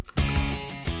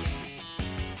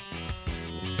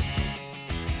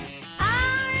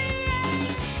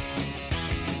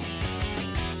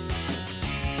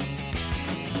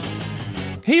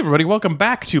Hey everybody, welcome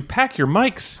back to Pack Your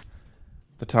Mics,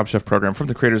 the Top Chef program from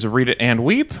the creators of Read It and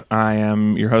Weep. I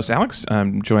am your host, Alex.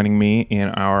 Joining me in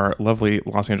our lovely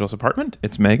Los Angeles apartment,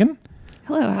 it's Megan.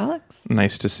 Hello, Alex.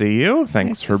 Nice to see you.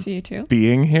 Thanks for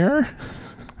being here.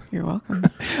 You're welcome.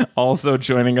 Also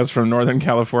joining us from Northern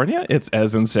California, it's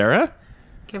Ez and Sarah.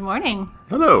 Good morning.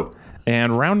 Hello.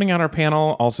 And rounding out our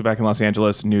panel, also back in Los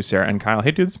Angeles, new Sarah and Kyle.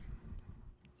 Hey, dudes.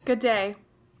 Good day.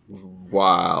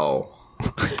 Wow.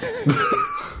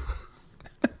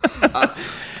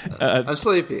 I'm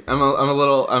sleepy. I'm a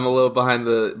little behind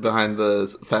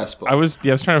the fastball. I was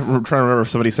trying to remember if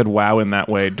somebody said "wow" in that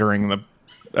way during the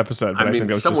episode. But I think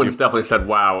that was someone's definitely said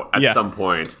 "wow" at some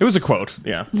point. It was a quote.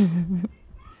 Yeah.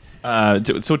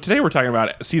 So today we're talking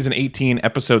about season 18,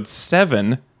 episode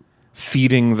 7,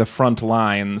 "Feeding the Front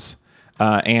Lines."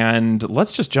 And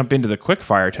let's just jump into the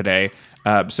quickfire today.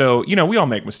 So, we all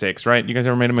make mistakes, right? You guys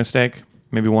ever made a mistake?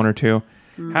 Maybe one or two?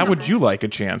 How would you like a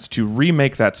chance to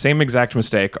remake that same exact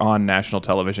mistake on national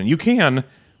television? You can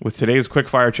with today's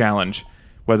quickfire challenge,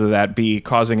 whether that be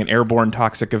causing an airborne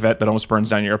toxic event that almost burns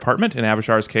down your apartment, in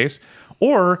Avishar's case,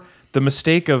 or the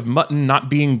mistake of mutton not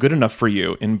being good enough for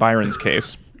you, in Byron's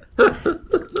case.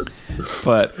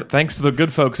 But thanks to the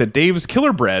good folks at Dave's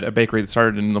Killer Bread, a bakery that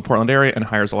started in the Portland area and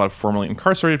hires a lot of formerly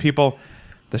incarcerated people,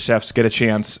 the chefs get a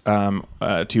chance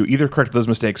to either correct those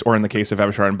mistakes or, in the case of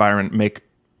Avishar and Byron, make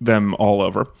them all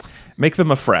over. Make them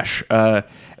afresh. But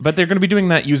they're going to be doing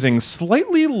that using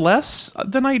slightly less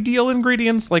than ideal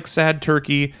ingredients like sad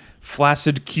turkey,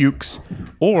 flaccid cukes,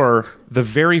 or the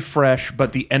very fresh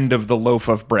but the end of the loaf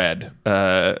of bread,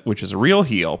 which is a real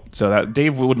heel. So that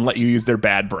Dave wouldn't let you use their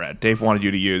bad bread. Dave wanted you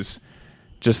to use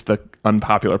just the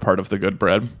unpopular part of the good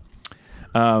bread.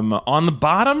 On the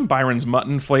bottom, Byron's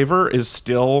mutton flavor is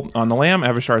still on the lamb.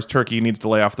 Avishar's turkey needs to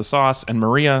lay off the sauce, and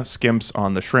Maria skimps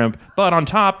on the shrimp. But on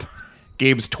top,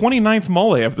 Gabe's 29th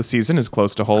mole of the season is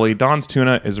close to holy. Don's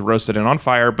tuna is roasted and on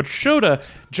fire, but Shota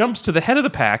jumps to the head of the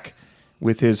pack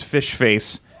with his fish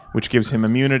face, which gives him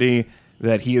immunity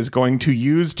that he is going to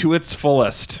use to its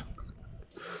fullest.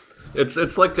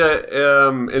 It's like a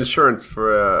insurance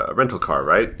for a rental car,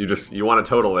 right? You want to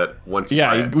total it once. You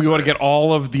buy it. We want to get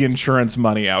all of the insurance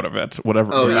money out of it,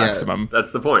 whatever the maximum.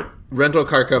 That's the point. Rental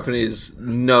car companies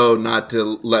know not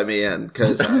to let me in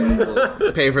because I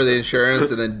will pay for the insurance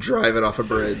and then drive it off a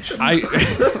bridge.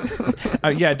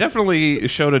 Definitely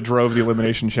Shota drove the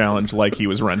elimination challenge like he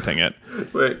was renting it.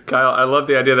 Wait, Kyle, I love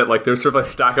the idea that there's sort of a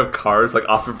stack of cars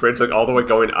off a bridge all the way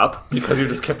going up because you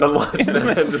just kept on lining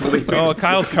and just leaving. Oh,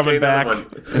 Kyle's coming back.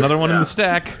 Another one in the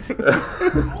stack.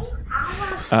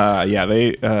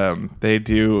 They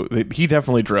do. He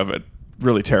definitely drove it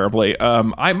really terribly.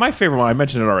 My favorite one, I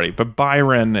mentioned it already, but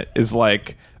Byron is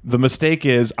like, the mistake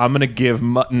is, I'm going to give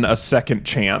mutton a second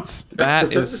chance.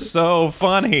 That is so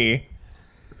funny.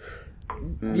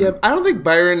 Yeah, I don't think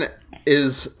Byron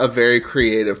is a very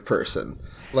creative person.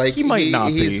 He might not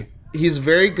be. He's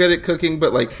very good at cooking,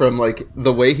 but from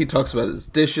the way he talks about his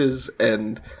dishes,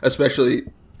 and especially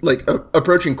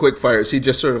approaching quick fires, he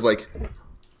just sort of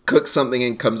cooks something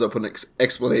and comes up with an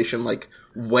explanation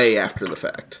way after the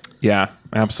fact. Yeah,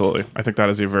 absolutely. I think that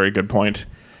is a very good point.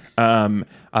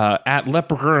 At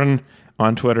Leprechaun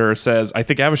on Twitter says, I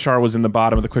think Avishar was in the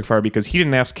bottom of the quickfire because he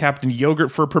didn't ask Captain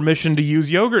Yogurt for permission to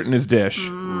use yogurt in his dish.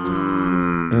 It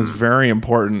was very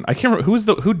important. I can't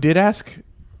remember who did ask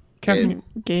Captain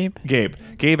Gabe.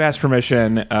 Gabe asked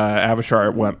permission.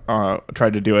 Avishar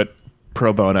tried to do it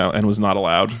pro bono and was not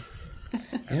allowed.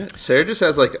 Yeah, Sarah just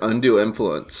has undue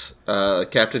influence.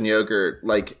 Captain Yogurt,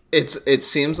 it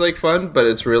seems like fun, but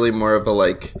it's really more of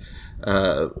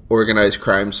a organized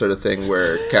crime sort of thing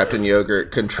where Captain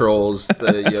Yogurt controls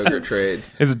the yogurt trade.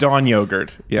 It's Dawn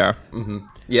Yogurt, yeah. Mm-hmm.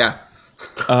 Yeah.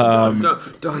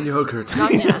 Dawn Yogurt.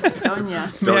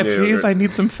 Donya. Man, please, I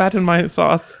need some fat in my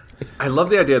sauce. I love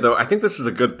the idea, though. I think this is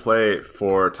a good play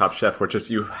for Top Chef, where just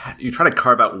you try to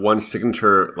carve out one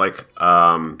signature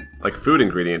food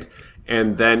ingredient,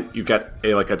 and then you get a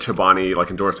Chobani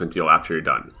endorsement deal after you're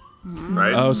done.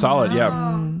 Right? Oh, solid,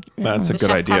 yeah. That's a good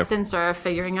idea. Chef Teston sort of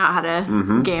figuring out how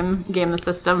to game the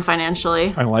system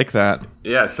financially. I like that.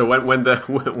 Yeah, so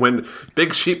when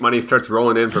big sheep money starts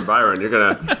rolling in for Byron, you're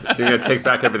gonna take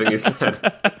back everything you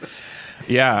said.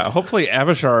 Yeah, hopefully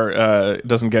Avishar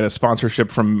doesn't get a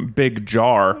sponsorship from Big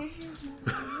Jar,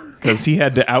 because he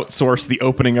had to outsource the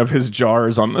opening of his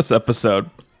jars on this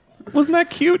episode. Wasn't that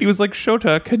cute? He was like,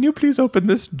 Shota, can you please open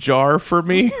this jar for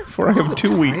me? For I am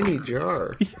too weak. Tiny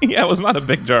jar. Yeah, it was not a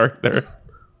big jar there.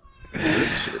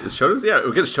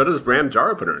 Shota's brand jar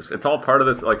openers. It's all part of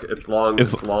this. It's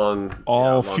long.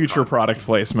 All future product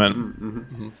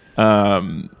placement.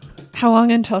 How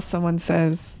long until someone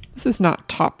says This is not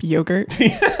top yogurt.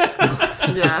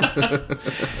 Yeah,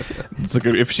 It's a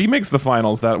good. If she makes the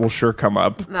finals, that will sure come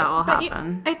up. that will But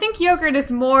happen. I think yogurt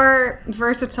is more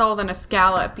versatile than a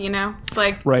scallop, you know?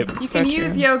 Like, Right. you So can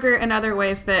use true. yogurt in other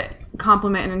ways that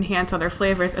complement and enhance other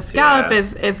flavors. A scallop Yeah.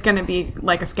 is going to be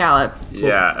like a scallop.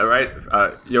 Yeah, right.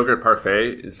 Yogurt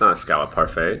parfait. It's not a scallop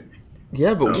parfait.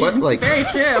 Yeah, but what like Very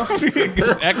true.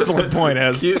 Excellent point,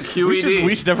 Ez. QED.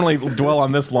 We should definitely dwell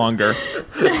on this longer.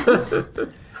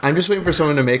 I'm just waiting for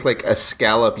someone to make like a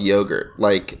scallop yogurt.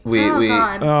 Like Oh,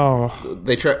 God. Oh,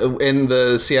 they try in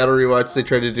the Seattle rewatch. They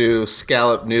tried to do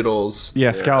scallop noodles.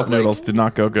 yeah. Scallop like- noodles did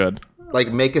not go good.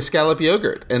 Like make a scallop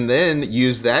yogurt and then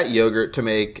use that yogurt to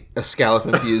make a scallop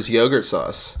infused yogurt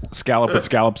sauce. Scallop with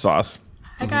scallop sauce.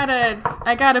 I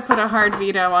gotta put a hard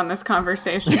veto on this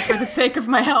conversation for the sake of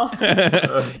my health.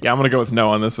 Yeah, I'm gonna go with no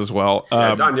on this as well.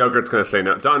 Don Yogurt's going to say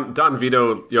no. Don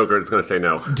Vito Yogurt is going to say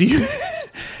no. Do you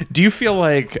do you feel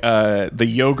like the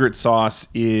yogurt sauce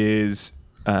is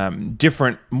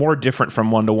more different from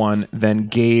 1-to-1 than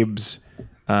Gabe's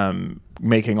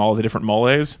making all the different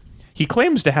moles? He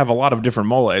claims to have a lot of different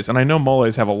moles, and I know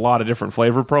moles have a lot of different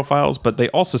flavor profiles, but they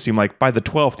also seem like by the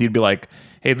 12th you'd be like,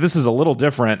 hey, this is a little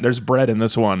different. There's bread in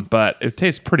this one, but it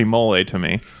tastes pretty mole to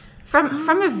me.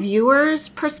 From a viewer's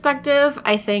perspective,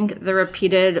 I think the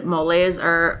repeated moles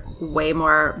are way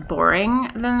more boring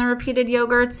than the repeated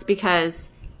yogurts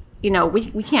because, you know,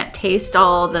 we can't taste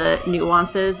all the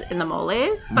nuances in the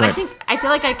moles. But Right. I feel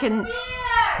like I can.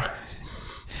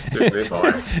 Big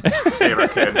boy.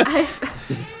 Favorite kid.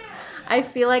 I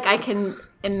feel like I can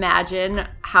imagine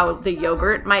how the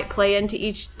yogurt might play into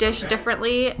each dish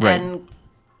differently and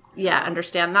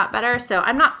understand that better. So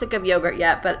I'm not sick of yogurt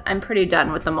yet, but I'm pretty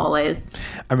done with the moles.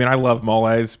 I mean, I love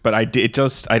moles, but I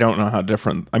don't know how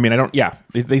different. I mean,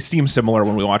 they seem similar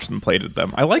when we watched them plated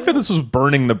them. I like that this was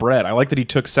burning the bread. I like that he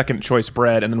took second choice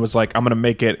bread and then was like, I'm going to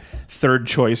make it third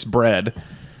choice bread.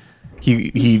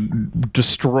 He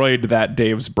destroyed that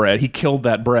Dave's bread. He killed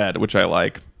that bread, which I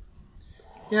like.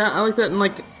 Yeah, I like that. And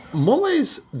like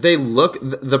moles, they look.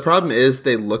 The problem is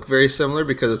they look very similar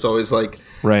because it's always like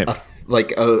Right.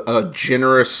 a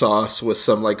generous sauce with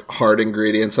some like hard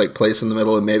ingredients like placed in the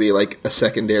middle and maybe like a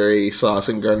secondary sauce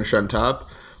and garnish on top.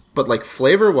 But like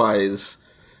flavor wise,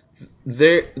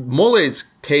 moles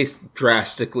taste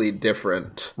drastically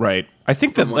different. Right. I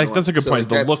think that one to that's a good one. So, point. like, Is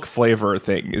the that's- look flavor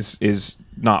thing is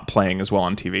not playing as well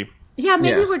on TV. Yeah,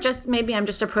 maybe Yeah. maybe I'm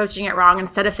just approaching it wrong.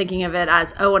 Instead of thinking of it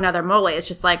as, oh, another mole, it's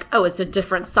just like, oh, it's a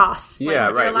different sauce. Like, Yeah,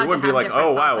 you're right. allowed We to wouldn't be have like, different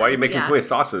oh, wow, why are you sauces. making Yeah. so many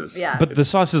sauces? Yeah. But the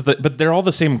sauces but they're all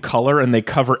the same color and they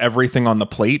cover everything on the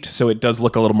plate, so it does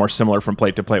look a little more similar from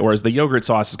plate to plate. Whereas the yogurt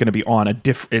sauce is going to be on a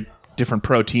different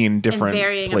protein, in different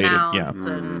varying plated. amounts.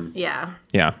 Yeah. And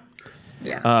yeah.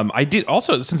 Yeah. I did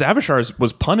also, since Avishar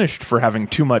was punished for having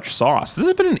too much sauce. This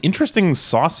has been an interesting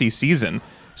saucy season.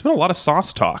 There's been a lot of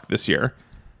sauce talk this year.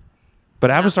 But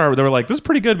Avishar, they were like, "This is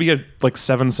pretty good. We had like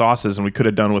 7 sauces, and we could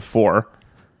have done with 4."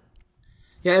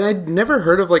 Yeah, and I'd never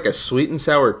heard of like a sweet and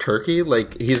sour turkey.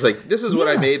 Like he's like, this is what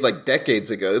I made like decades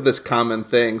ago. This common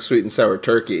thing, sweet and sour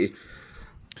turkey.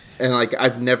 And like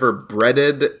I've never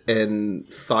breaded and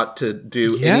thought to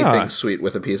do Yeah. anything sweet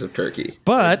with a piece of turkey.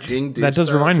 But Like Jing-Do that does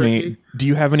style remind me. turkey. Do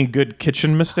you have any good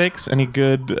kitchen mistakes? Any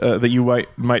good that you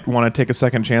might want to take a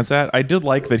second chance at? I did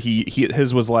like that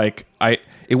his was like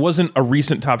It wasn't a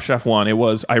recent Top Chef one. It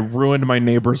was I ruined my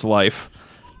neighbor's life.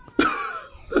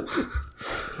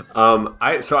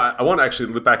 I want to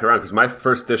actually loop back around because my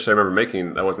first dish I remember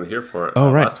making I wasn't here for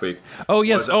right. last week. Oh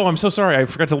yes. Oh, I'm so sorry. I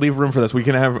forgot to leave room for this. We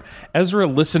can have Ezra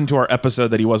listen to our episode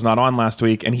that he was not on last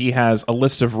week, and he has a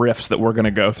list of riffs that we're going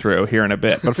to go through here in a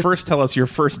bit. But first, tell us your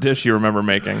first dish you remember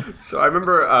making. So I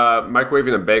remember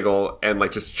microwaving a bagel and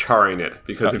like just charring it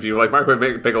because if you like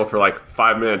microwave a bagel for like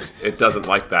 5 minutes, it doesn't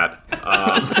like that.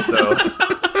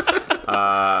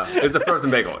 It was a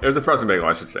frozen bagel. It was a frozen bagel,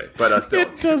 I should say. But still,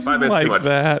 It doesn't 5 minutes too like much.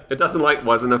 that. It doesn't like.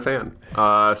 Wasn't a fan.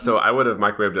 So I would have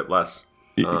microwaved it less.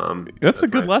 That's a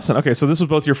good lesson. Okay, so this was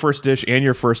both your first dish and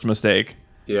your first mistake.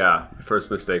 Yeah,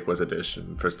 first mistake was a dish.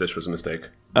 First dish was a mistake.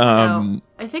 No,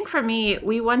 I think for me,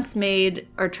 we once made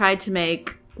or tried to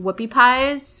make whoopie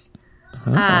pies,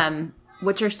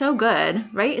 which are so good,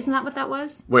 right? Isn't that what that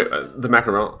was? Wait, the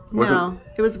macaron wasn't. No,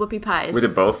 it was whoopie pies. We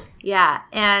did both. Yeah,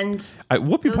 and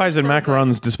Whoopie Those pies are and so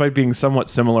macarons, despite being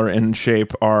somewhat similar in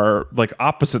shape, are like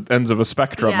opposite ends of a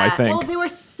spectrum, yeah, I think. well, they were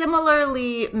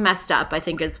similarly messed up. I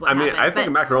think is what I mean, happened. I think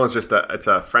a macaron is just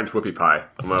a French whoopie pie.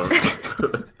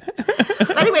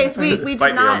 But anyways, we did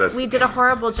Fight me on not. this. We did a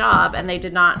horrible job, and they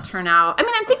did not turn out. I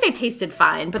mean, I think they tasted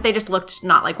fine, but they just looked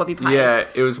not like whoopie pies. Yeah,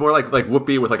 it was more like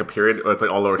whoopie with like a period. It's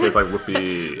like all lowercase, like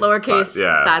whoopie. Lowercase,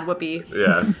 yeah. sad whoopie.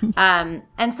 Yeah.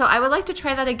 And so I would like to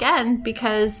try that again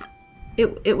because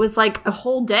it was like a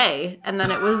whole day, and then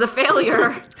it was a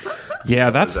failure. Yeah,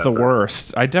 that's the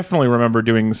worst. I definitely remember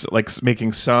doing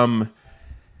making some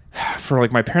for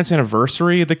like my parents'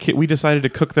 anniversary. We decided to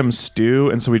cook them stew,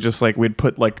 and so we just we'd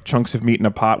put like chunks of meat in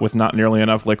a pot with not nearly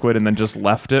enough liquid, and then just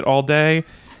left it all day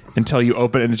until you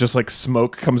open it, and it's just like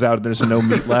smoke comes out, and there's no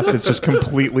meat left. It's just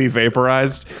completely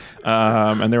vaporized.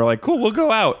 And they were like, "Cool, we'll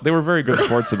go out." They were very good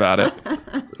sports about it.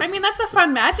 I mean, that's a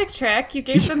fun magic trick. You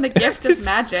gave them the gift of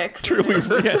magic. Truly,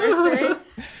 yeah.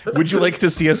 Would you like to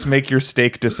see us make your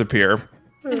steak disappear?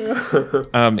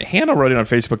 Hannah wrote in on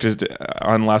Facebook just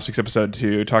on last week's episode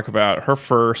to talk about her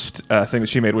first thing that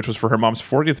she made, which was for her mom's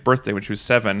 40th birthday when she was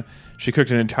 7. She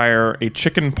cooked a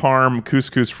chicken parm,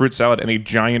 couscous, fruit salad, and a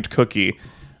giant cookie,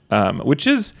 which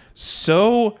is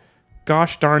so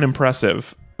gosh darn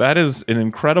impressive. That is an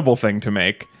incredible thing to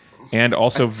make, and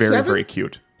also very, 7? very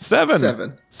cute.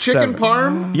 7. Chicken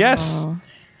parm? Yes.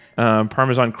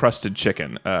 Parmesan crusted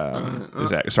chicken.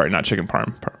 Sorry, not chicken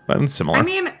parm. That's similar. I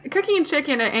mean, cooking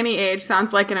chicken at any age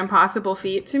sounds like an impossible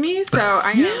feat to me, so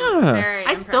I am very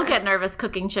I still get impressed. nervous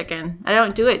cooking chicken. I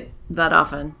don't do it that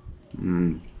often.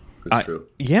 That's true.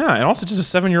 Yeah, and also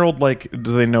just a 7-year-old,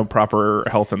 do they know proper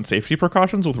health and safety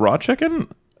precautions with raw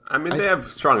chicken? I mean, they have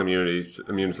strong immune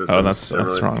systems. Oh, that's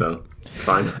generally, strong. So it's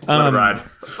fine. Let it ride.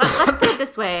 Let's put it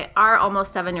this way. Our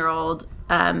almost 7-year-old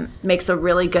makes a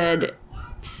really good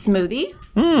smoothie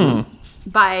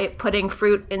by putting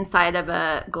fruit inside of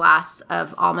a glass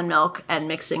of almond milk and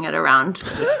mixing it around.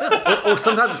 Or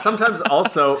sometimes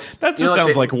also That just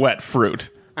sounds like wet fruit.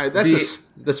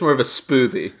 That's more of a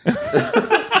smoothie.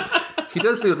 he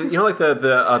does the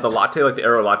the latte, like the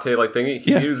Aero latte like thingy.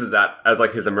 He uses that as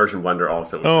like his immersion blender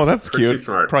also. Which Oh, is that's pretty cute.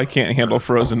 Smart. Probably can't handle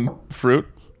frozen fruit.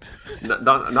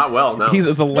 Not well. No.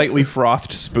 It's a lightly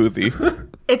frothed smoothie.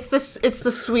 It's the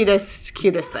sweetest,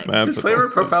 cutest thing. That's His flavor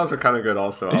profiles are kind of good.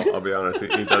 Also, I'll be honest.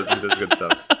 He does good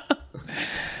stuff.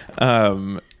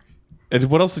 And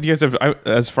what else did you guys have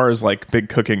as far as big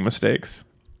cooking mistakes?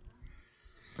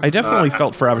 I definitely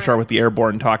felt for Avishar with the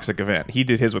airborne toxic event. He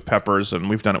did his with peppers, and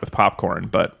we've done it with popcorn.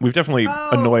 But we've definitely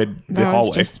annoyed the That hallway.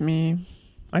 was just me.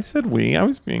 I said we. I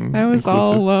was being. I was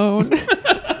all inclusive.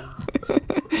 alone.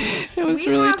 It was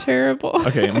really terrible.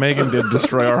 Okay, Megan did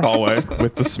destroy our hallway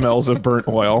with the smells of burnt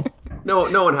oil. No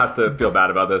one has to feel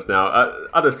bad about this now.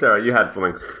 Other Sarah, you had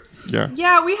something. Yeah.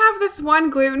 Yeah, we have this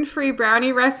one gluten-free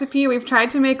brownie recipe we've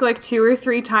tried to make 2 or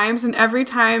 3 times, and every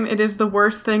time it is the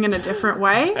worst thing in a different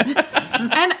way.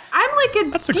 And I'm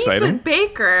a That's decent exciting.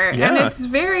 baker, and Yeah.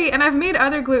 and I've made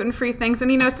other gluten-free things,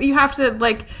 and so you have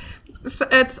to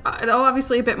it's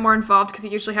obviously a bit more involved because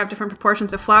you usually have different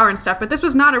proportions of flour and stuff, but this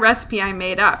was not a recipe I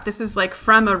made up. This is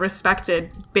from a respected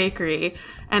bakery,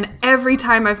 and every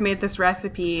time I've made this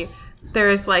recipe,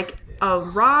 there's a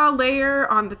raw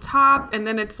layer on the top, and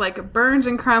then it's burns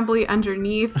and crumbly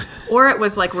underneath, or it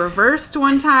was reversed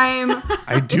one time.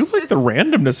 I do like the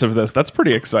randomness of this. That's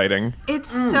pretty exciting.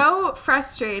 It's so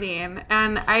frustrating,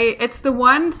 and it's the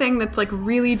one thing that's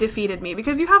really defeated me,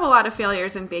 because you have a lot of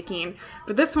failures in baking,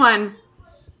 but this one,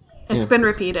 it's been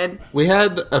repeated. We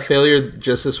had a failure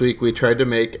just this week. We tried to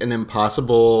make an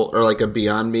Impossible or a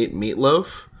Beyond Meat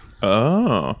meatloaf.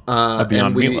 Oh, a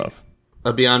Beyond Meatloaf.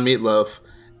 A Beyond Meatloaf.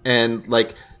 And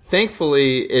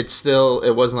thankfully it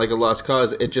wasn't a lost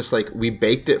cause. It just we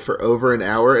baked it for over an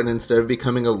hour, and instead of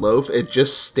becoming a loaf, it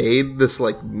just stayed this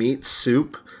meat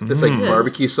soup, this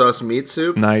barbecue sauce meat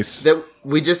soup. Nice. That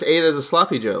we just ate as a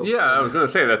sloppy joe. Yeah, I was gonna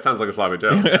say that sounds like a sloppy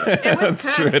Joe. It was That's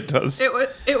cooked. true, it does.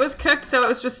 It was cooked, so it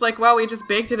was just well, we just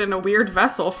baked it in a weird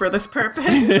vessel for this purpose.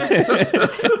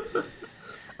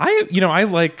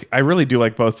 I really do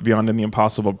like both the Beyond and the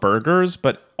Impossible burgers,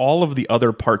 but all of the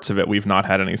other parts of it we've not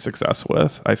had any success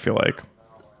with, I feel like.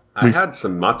 I had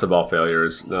some matzo ball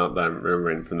failures now that I'm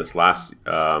remembering from this last.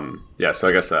 So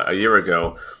I guess a year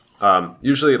ago.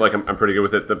 Usually, I'm pretty good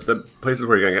with it. The places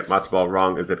where you're gonna get matzo ball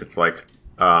wrong is if it's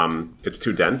it's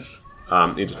too dense.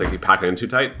 You just you pack it in too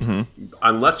tight. Mm-hmm.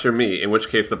 Unless you're me, in which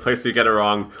case the place you get it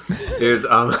wrong is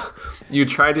you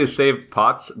try to save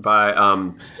pots by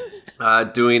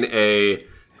doing a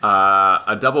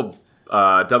double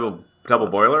double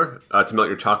boiler to melt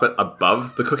your chocolate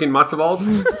above the cooking matzo balls.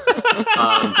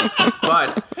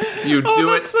 But you do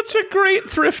That's such a great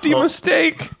thrifty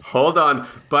mistake. Hold on,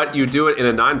 but you do it in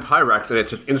a non-Pyrex, and it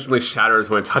just instantly shatters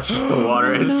when it touches the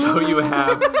water, and so you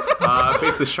have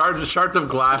basically shards of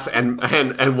glass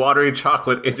and watery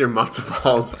chocolate in your matzo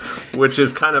balls, which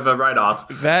is kind of a write-off.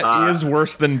 That is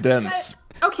worse than dense.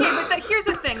 Okay, but here's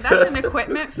the thing. That's an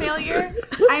equipment failure.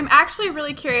 I'm actually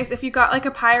really curious if you got like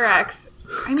a Pyrex.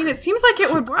 I mean, it seems like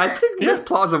it would work. I think it's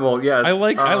plausible, yes. I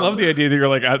love the idea that you're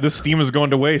like, this steam is going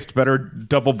to waste. Better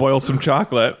double boil some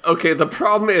chocolate. Okay, the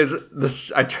problem is this.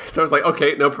 So I was like,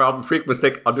 okay, no problem. Freak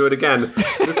mistake. I'll do it again.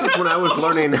 This is when I was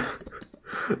learning.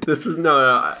 This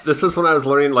was when I was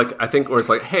learning, like, I think where it's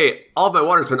like, hey, all of my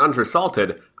water's been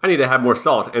undersalted. I need to have more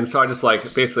salt. And so I just like,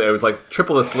 basically, it was like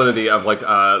triple the salinity of like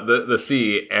the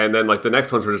sea. And then like the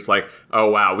next ones were just like,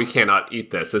 oh wow, we cannot eat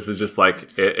this. This is just like,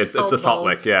 it's a salt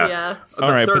lick. Yeah. The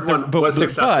all right, third one was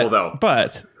successful though.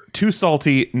 But too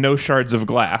salty, no shards of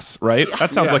glass, right?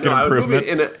 That sounds like an improvement.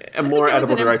 I was moving in a more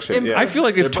edible direction. Yeah. I feel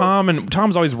like if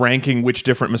Tom's always ranking which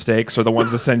different mistakes are the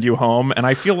ones that send you home, and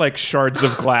I feel like shards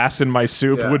of glass in my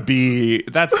soup would be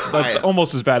that's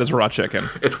almost as bad as raw chicken.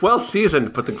 It's well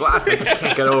seasoned, but the glass I just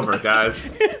can't get over, guys.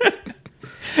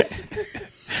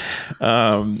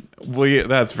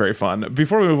 That's very fun.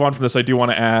 Before we move on from this, I do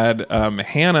want to add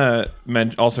Hannah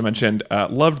also mentioned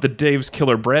loved the Dave's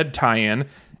Killer Bread tie-in.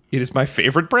 It is my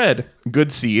favorite bread.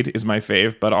 Good Seed is my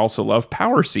fave, but I also love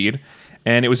Power Seed.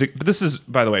 And this is,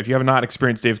 by the way, if you have not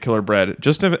experienced Dave's Killer Bread,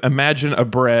 just imagine a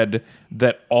bread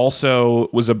that also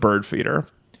was a bird feeder.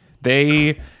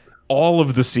 All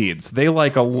of the seeds, they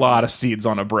like a lot of seeds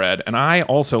on a bread. And I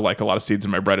also like a lot of seeds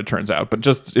in my bread, it turns out. But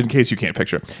just in case you can't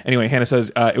picture. Anyway, Hannah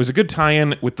says, it was a good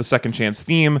tie-in with the Second Chance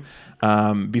theme.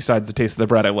 Besides the taste of the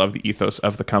bread, I love the ethos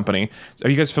of the company. Are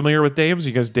you guys familiar with Dave's? Are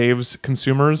you guys Dave's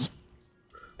consumers?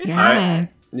 Yeah.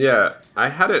 I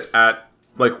had it at,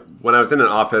 like, when I was in an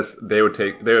office, they would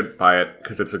buy it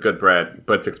because it's a good bread,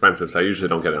 but it's expensive, so I usually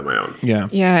don't get it on my own. Yeah.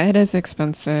 Yeah, it is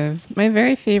expensive. My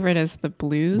very favorite is the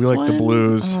blues. We like the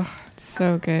blues. Oh, it's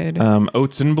so good.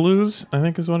 Oats and blues, I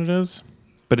think is what it is.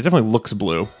 But it definitely looks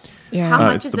blue. Yeah. How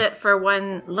much is it for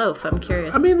one loaf? I'm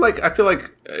curious. I mean, like, I feel like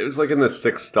it was like in the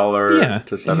 $6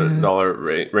 to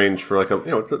 $7 range for like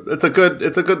it's a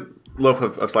good loaf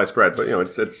of sliced bread, but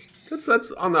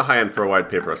that's on the high end for a white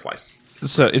paper slice.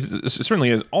 So it certainly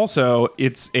is. Also,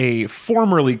 it's a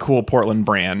formerly cool Portland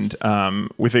brand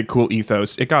with a cool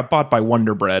ethos. It got bought by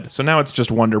Wonder Bread, so now it's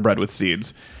just Wonder Bread with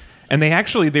seeds. And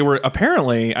they were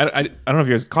apparently, I don't know if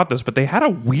you guys caught this, but they had a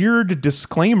weird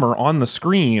disclaimer on the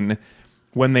screen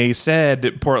when they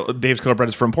said Dave's Killer Bread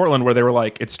is from Portland, where they were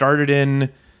like, it started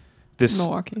in this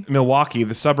Milwaukee,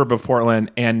 the suburb of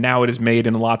Portland, and now it is made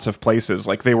in lots of places.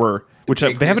 Like they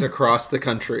haven't across the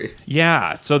country.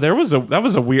 Yeah, so that was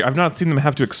a weird. I've not seen them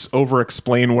have to over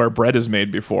explain where bread is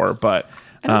made before, but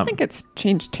I don't think it's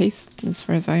changed taste as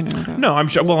far as I know. Though. No, I'm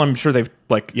sure. Well, I'm sure they've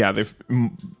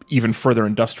even further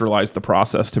industrialized the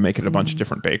process to make it a bunch of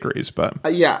different bakeries. But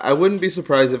I wouldn't be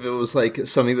surprised if it was like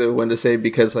something that we wanted to say,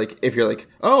 because like if you're like,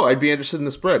 oh, I'd be interested in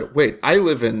this bread. Wait, I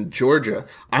live in Georgia.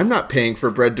 I'm not paying for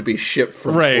bread to be shipped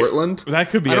from Portland. That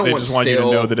could be it. They just want you to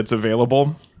know that it's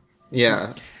available.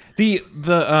 Yeah.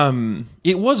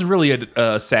 It was really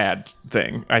a sad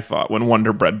thing, I thought, when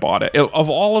Wonder Bread bought it. Of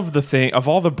all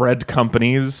the bread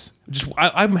companies,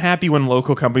 I'm happy when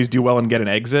local companies do well and get an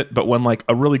exit, but when like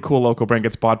a really cool local brand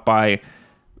gets bought by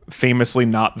famously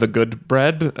not the good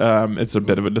bread, it's a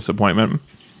bit of a disappointment.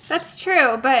 That's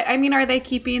true, but I mean, are they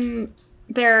keeping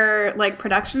their like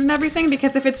production and everything?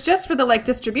 Because if it's just for the like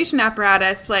distribution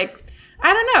apparatus, like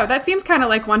I don't know, that seems kind of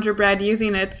like Wonder Bread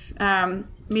using its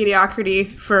mediocrity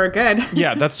for good.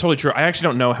 Yeah, that's totally true. I actually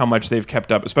don't know how much they've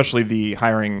kept up, especially the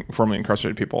hiring formerly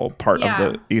incarcerated people part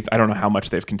of the. I don't know how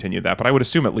much they've continued that, but I would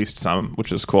assume at least some, which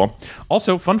is cool.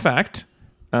 Also, fun fact,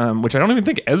 which I don't even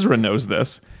think Ezra knows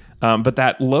this, but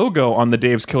that logo on the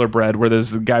Dave's Killer Bread, where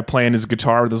there's a guy playing his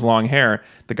guitar with his long hair,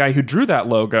 the guy who drew that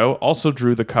logo also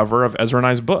drew the cover of Ezra and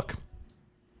I's book.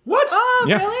 What? Oh,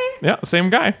 yeah. Really? Yeah, same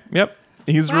guy. Yep.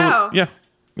 He's wow. Really, yeah.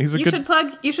 You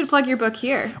should plug your book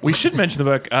here. We should mention the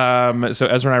book. So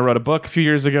Ezra and I wrote a book a few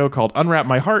years ago called Unwrap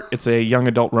My Heart. It's a young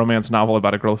adult romance novel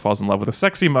about a girl who falls in love with a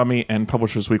sexy mummy, and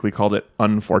Publishers Weekly called it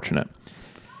Unfortunate.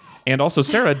 And also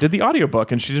Sarah did the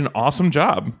audiobook, and she did an awesome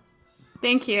job.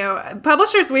 Thank you.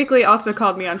 Publishers Weekly also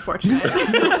called me unfortunate.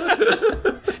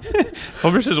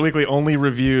 Publishers Weekly only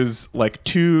reviews like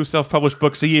 2 self-published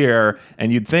books a year,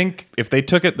 and you'd think if they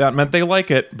took it, that meant they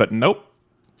like it, but nope.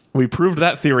 We proved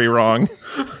that theory wrong.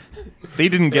 They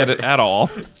didn't get it at all.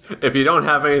 If you don't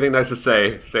have anything nice to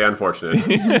say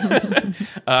unfortunate.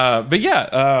 But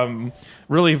yeah,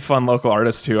 really fun local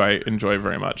artist who I enjoy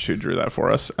very much who drew that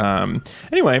for us.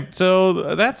 Anyway,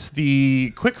 so that's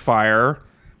the quick fire.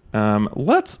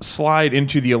 Let's slide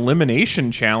into the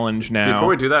elimination challenge now. Before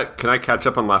we do that, can I catch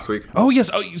up on last week? Oh, yes.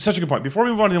 Oh, such a good point. Before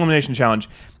we move on to the elimination challenge,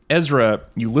 Ezra,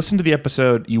 you listened to the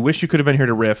episode. You wish you could have been here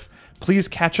to riff. Please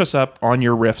catch us up on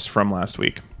your riffs from last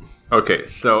week. Okay,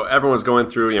 so everyone's going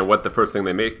through, what the first thing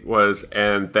they make was,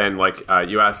 and then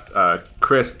you asked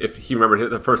Chris if he remembered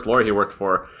the first lawyer he worked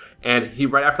for, and he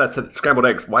right after that said scrambled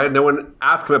eggs. Why did no one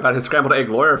ask him about his scrambled egg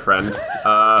lawyer friend?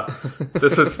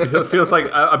 Feels like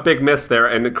a big miss there,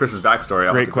 and Chris's backstory.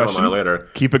 I'll Great have to question. on that later.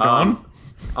 Keep it going.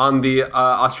 On the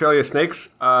Australia snakes,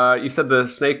 you said the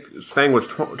snake's fang was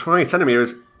 20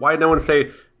 centimeters. Why did no one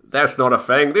say, that's not a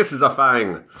fang, this is a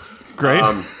fang? Great.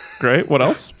 Great. What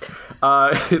else?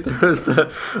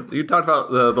 You talked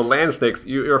about the land snakes.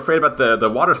 You're afraid about the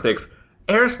water snakes.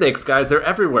 Air snakes, guys, they're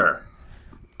everywhere.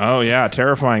 Oh, yeah.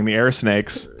 Terrifying. The air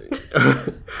snakes.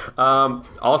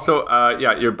 Also,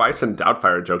 your Bison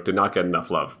Doubtfire joke did not get enough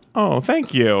love. Oh,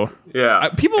 thank you. Yeah.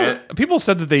 People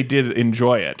said that they did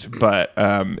enjoy it, but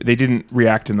they didn't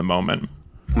react in the moment.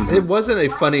 It wasn't a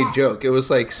funny joke. It was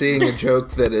like seeing a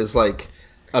joke that is like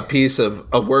a piece of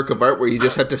a work of art where you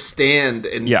just have to stand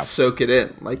and soak it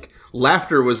in. Like,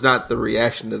 laughter was not the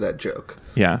reaction to that joke.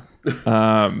 Yeah.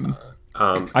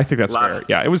 I think that's fair.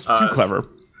 Yeah, it was too clever.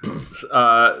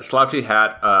 Slouchy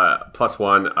hat,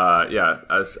 +1.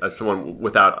 As someone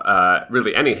without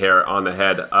really any hair on the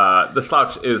head, the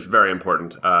slouch is very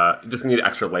important. You just need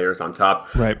extra layers on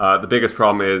top. Right. The biggest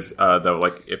problem is though,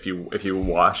 like if you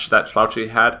wash that slouchy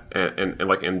hat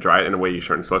and dry it in a way you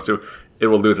shouldn't supposed to, it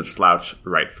will lose its slouch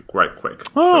right quick.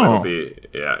 Oh. So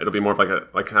it'll be more of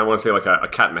like I want to say like a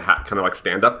cat in the hat kind of like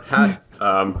stand up hat.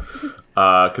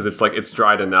 Because it's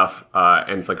dried enough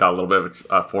and it's like got a little bit of its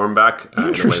form back.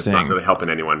 Interesting. It's not really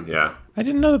helping anyone. Yeah. I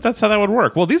didn't know that's how that would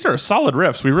work. Well, these are solid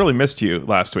riffs. We really missed you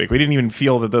last week. We didn't even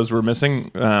feel that those were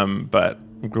missing, but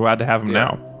I'm glad to have them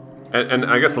now. And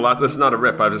I guess this is not a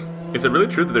riff, but is it really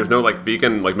true that there's no like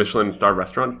vegan like Michelin star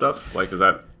restaurant stuff? Like, is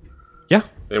that? Yeah.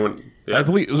 Anyone? Yeah. I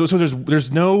believe so.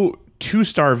 There's no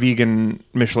 2-star vegan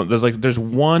Michelin. There's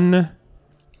one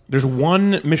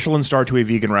Michelin star to a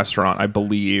vegan restaurant, I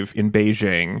believe, in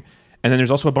Beijing. And then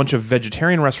there's also a bunch of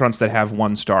vegetarian restaurants that have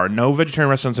 1 star. No vegetarian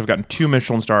restaurants have gotten 2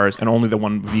 Michelin stars, and only the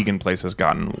one vegan place has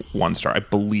gotten 1 star, I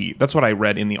believe. That's what I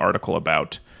read in the article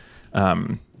about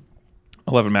 11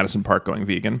 Madison Park going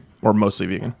vegan, or mostly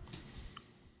vegan.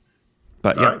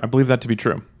 But yeah, right. I believe that to be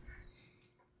true.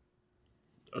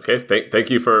 Okay, thank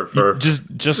you for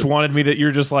just wanted me to.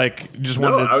 You're just wanted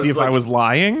to see if I was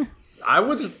lying. I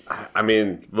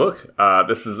mean, look,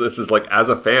 this is like, as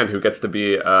a fan who gets to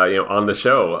be on the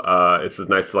show, it's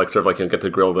nice to like sort of like get to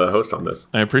grill the host on this.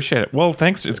 I appreciate it. Well,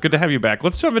 thanks. It's good to have you back.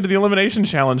 Let's jump into the elimination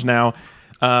challenge now.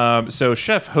 So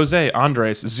Chef Jose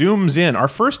Andres zooms in, our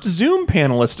first Zoom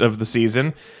panelist of the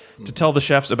season, to tell the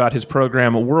chefs about his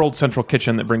program, World Central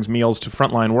Kitchen, that brings meals to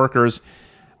frontline workers.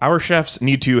 Our chefs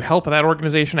need to help that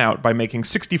organization out by making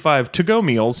 65 to-go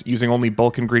meals using only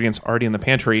bulk ingredients already in the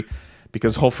pantry,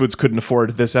 because Whole Foods couldn't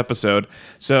afford this episode.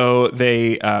 So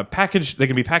they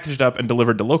can be packaged up and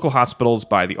delivered to local hospitals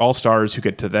by the All-Stars, who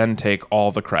get to then take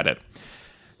all the credit.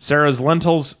 Sarah's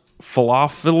lentils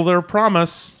fulfill their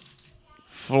promise.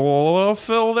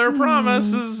 Fulfill their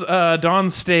promises.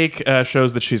 Dawn's steak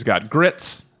shows that she's got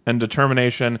grits and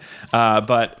determination,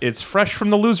 but it's fresh from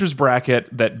the loser's bracket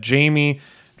that Jamie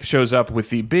shows up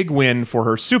with the big win for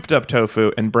her souped up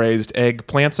tofu and braised egg,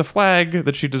 plants a flag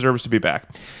that she deserves to be back.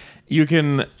 You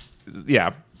can,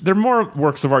 there are more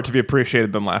works of art to be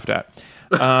appreciated than laughed at.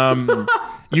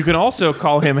 You can also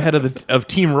call him head of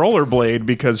Team Rollerblade,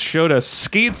 because Shota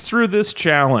skates through this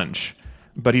challenge,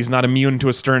 but he's not immune to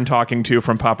a stern talking to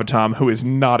from Papa Tom, who is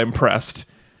not impressed.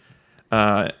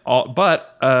 But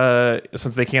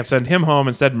since they can't send him home,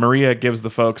 instead Maria gives the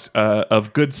folks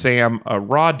of Good Sam a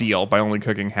raw deal by only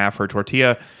cooking half her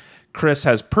tortilla. Chris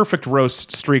has perfect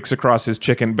roast streaks across his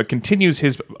chicken, but continues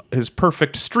his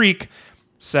perfect streak,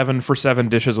 7 for 7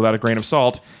 dishes without a grain of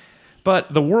salt.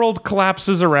 But the world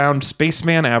collapses around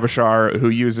Spaceman Avishar, who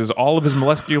uses all of his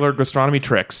molecular gastronomy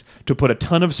tricks to put a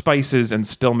ton of spices and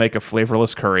still make a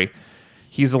flavorless curry.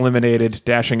 He's eliminated,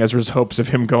 dashing Ezra's hopes of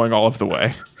him going all of the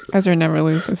way. Ezra never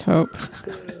loses hope.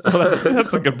 Well,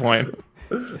 that's a good point.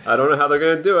 I don't know how they're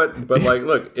going to do it, but like,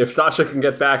 look, if Sasha can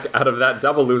get back out of that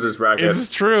double losers bracket, it's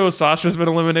true. Sasha's been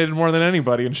eliminated more than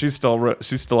anybody, and she's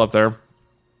still up there.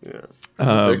 Yeah,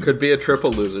 there could be a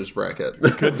triple losers bracket.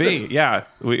 Could be, yeah.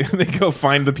 They go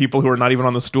find the people who are not even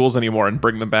on the stools anymore and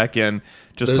bring them back in.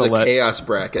 There's a chaos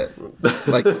bracket.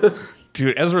 Like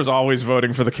Dude, Ezra's always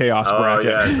voting for the chaos bracket.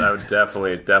 yes, I would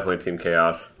definitely team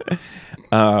chaos.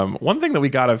 One thing that we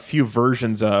got a few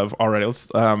versions of already. Let's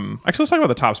talk about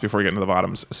the tops before we get into the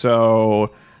bottoms.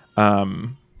 So,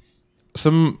 some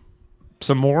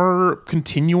more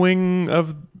continuing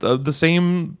of the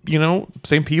same,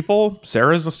 same people.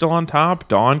 Sarah's still on top.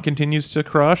 Dawn continues to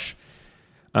crush.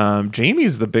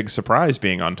 Jamie's the big surprise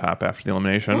being on top after the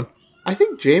elimination. Well, I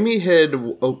think Jamie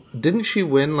didn't she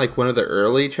win like one of the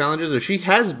early challenges, or she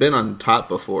has been on top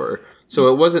before,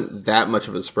 so it wasn't that much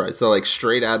of a surprise. So like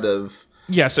straight out of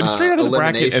straight out of the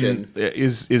bracket and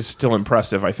is still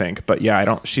impressive, I think. But yeah,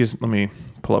 let me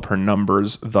pull up her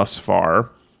numbers thus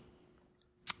far.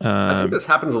 I think this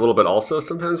happens a little bit also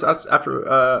sometimes after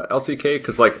LCK,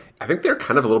 because like I think they're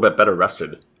kind of a little bit better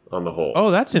rested on the whole.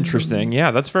 Oh, that's interesting. Yeah,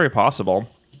 that's very possible.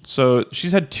 So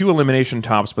she's had 2 elimination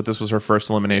tops, but this was her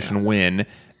first elimination win,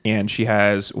 and she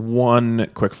has 1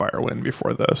 quickfire win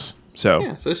before this.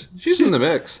 So so she's in the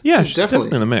mix. Yeah, she's definitely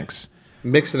in the mix.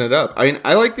 Mixing it up. I mean,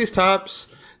 I like these tops.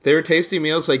 They were tasty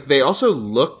meals. Like, they also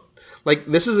look like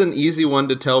this is an easy one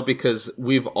to tell because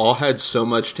we've all had so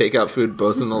much takeout food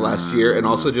both in the last year, and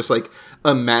also just like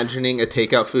imagining a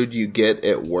takeout food you get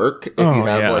at work if you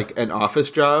have like an office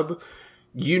job.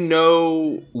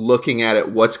 Looking at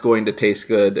it, what's going to taste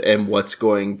good and what's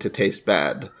going to taste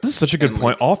bad. This is such a good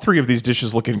point. All 3 of these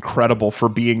dishes look incredible for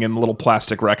being in little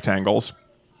plastic rectangles.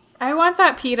 I want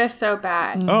that pita so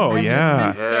bad. Oh, I've yeah.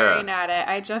 just been staring at it.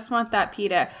 I just want that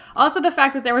pita. Also, the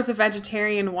fact that there was a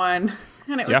vegetarian one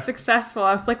and it was successful.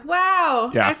 I was like,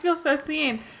 wow, I feel so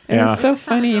seen. It was so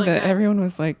funny really that everyone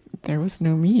was like, there was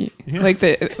no meat. Yeah. Like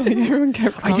everyone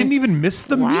kept calling, I didn't even miss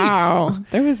the meat. Wow,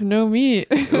 there was no meat.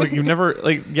 Like you've never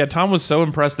Tom was so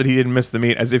impressed that he didn't miss the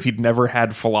meat as if he'd never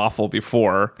had falafel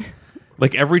before.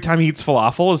 Like every time he eats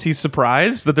falafel, is he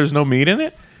surprised that there's no meat in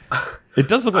it? It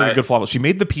does look like a good falafel. She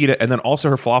made the pita, and then also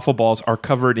her falafel balls are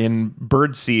covered in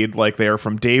bird seed like they are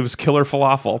from Dave's Killer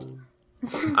Falafel.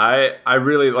 I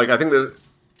really I think that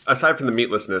aside from the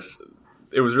meatlessness,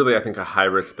 it was really, I think, a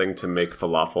high-risk thing to make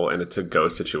falafel in a to-go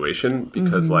situation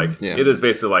because, it is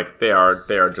basically like they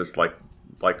are just like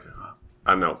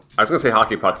I don't know. I was going to say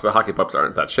hockey pucks, but hockey pucks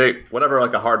aren't that shape. Whatever,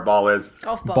 like a hard ball is.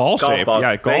 Golf ball. Ball shape, balls.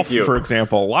 yeah. Golf, for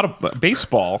example. A lot of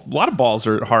baseball. A lot of balls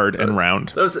are hard and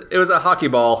round. It was a hockey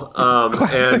ball.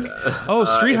 Classic.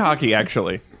 Street hockey,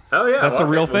 actually. Oh, yeah. That's a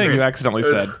real thing you accidentally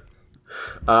said.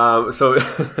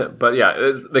 But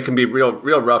yeah, they can be real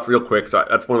rough, real quick. So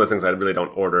that's one of those things I really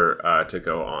don't order to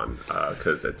go on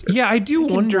because I do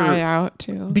wonder dry out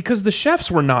too because the chefs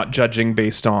were not judging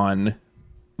based on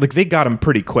they got them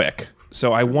pretty quick.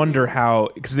 So I wonder how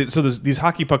these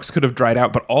hockey pucks could have dried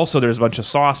out, but also there's a bunch of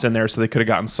sauce in there, so they could have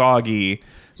gotten soggy.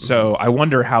 So I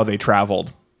wonder how they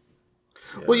traveled.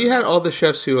 Well, you had all the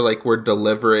chefs who were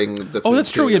delivering the food. Oh, that's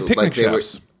true. You had picnic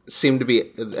chefs. Seemed to be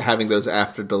having those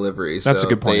after deliveries. That's a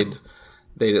good point.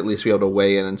 They'd at least be able to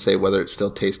weigh in and say whether it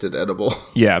still tasted edible.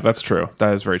 Yeah, that's true.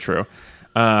 That is very true.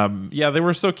 They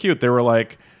were so cute. They were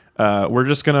like, we're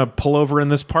just going to pull over in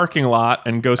this parking lot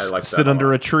and go sit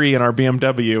under a tree in our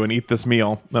BMW and eat this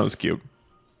meal. That was cute.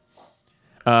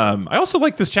 I also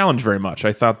like this challenge very much.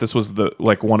 I thought this was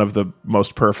one of the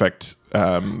most perfect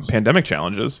pandemic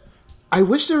challenges. I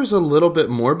wish there was a little bit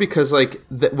more because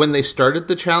when they started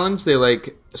the challenge, they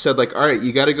said all right,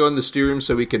 you got to go in the stew room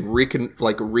so we can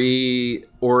reorient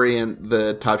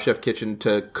the Top Chef kitchen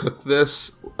to cook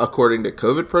this according to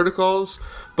COVID protocols.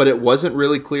 But it wasn't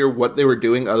really clear what they were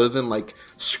doing other than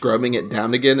scrubbing it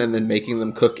down again and then making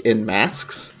them cook in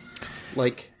masks.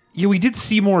 Yeah, we did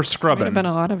see more scrubbing. Might have been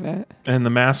a lot of it, and the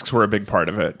masks were a big part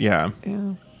of it. Yeah.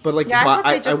 Yeah. But I thought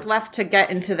they just left to get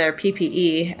into their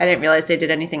PPE. I didn't realize they did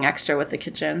anything extra with the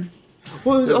kitchen.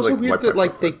 Well, it was also weird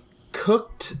that they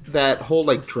cooked that whole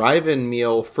drive-in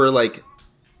meal for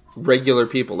regular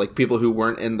people, people who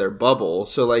weren't in their bubble.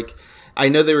 So I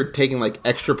know they were taking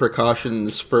extra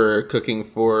precautions for cooking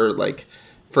for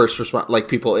first response,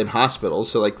 people in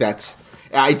hospitals. So that's.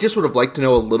 I just would have liked to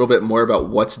know a little bit more about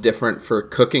what's different for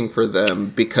cooking for them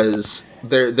because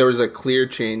there was a clear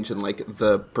change in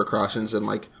the precautions and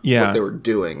what they were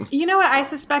doing. You know what I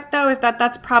suspect though is that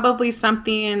that's probably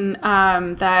something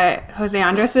that Jose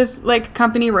Andres'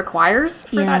 company requires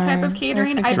for that type of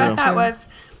catering. I bet that was.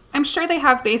 I'm sure they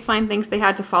have baseline things they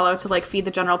had to follow to feed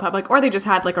the general public, or they just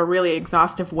had a really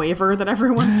exhaustive waiver that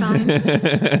everyone signed.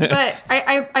 But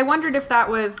I wondered if that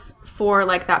was for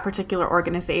that particular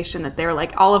organization that they're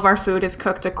all of our food is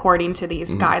cooked according to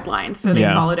these guidelines, so they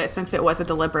followed it since it was a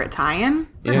deliberate tie-in,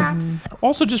 perhaps. Yeah.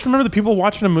 Also, just remember the people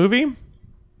watching a movie,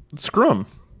 screw them.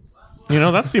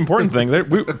 That's the important thing.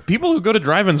 People who go to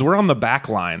drive-ins, we're on the back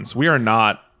lines. We are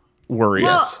not worried.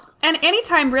 Well, And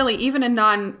anytime, really, even in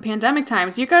non-pandemic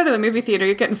times, you go to the movie theater,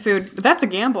 you're getting food, but that's a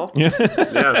gamble. Yeah.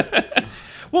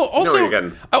 Well, also, what you're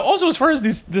getting. also as far as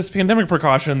this pandemic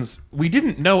precautions, we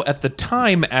didn't know at the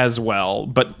time as well,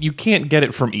 but you can't get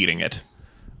it from eating it.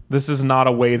 This is not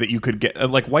a way that you could get,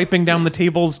 like, wiping down the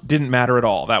tables didn't matter at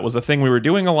all. That was a thing we were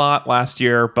doing a lot last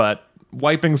year, but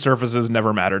wiping surfaces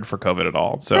never mattered for COVID at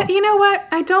all. So, But you know what?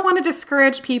 I don't want to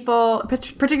discourage people,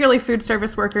 particularly food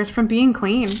service workers, from being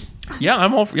clean. yeah,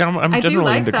 I'm generally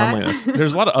like into that. cleanliness.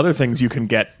 There's a lot of other things you can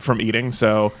get from eating,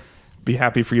 so be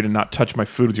happy for you to not touch my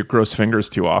food with your gross fingers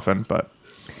too often, but...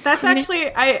 That's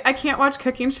actually, I can't watch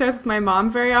cooking shows with my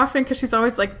mom very often because she's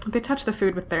always like, they touch the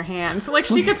food with their hands. Like,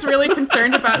 she gets really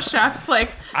concerned about chefs, like,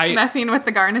 messing with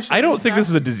the garnishes. I don't think this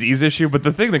is a disease issue, but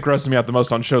the thing that grosses me out the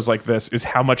most on shows like this is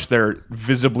how much they're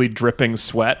visibly dripping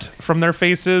sweat from their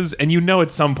faces, and you know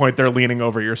at some point they're leaning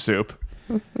over your soup.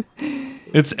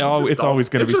 It's always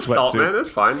going to be just sweat salt, soup. man.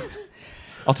 It's fine.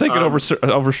 I'll take it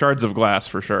over shards of glass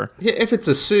for sure. Yeah, if it's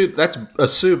a soup,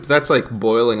 that's like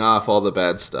boiling off all the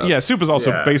bad stuff. Yeah, soup is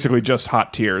also basically just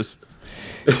hot tears.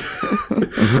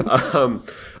 I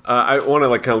want to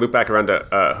like kind of loop back around to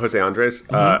Jose Andres.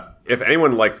 If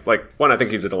anyone like one, I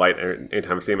think he's a delight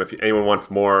anytime I see him. If anyone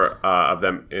wants more of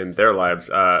them in their lives,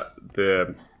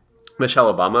 the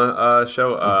Michelle Obama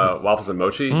show, Waffles and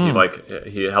Mochi.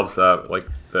 He helps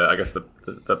the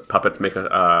puppets make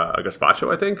a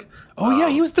gazpacho, I think. Oh yeah,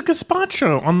 he was the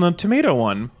gazpacho on the tomato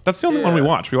one. That's the only one we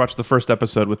watched. We watched the first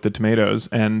episode with the tomatoes,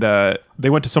 and they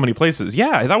went to so many places.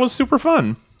 Yeah, that was super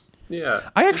fun. Yeah,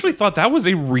 I actually thought that was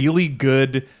a really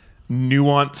good,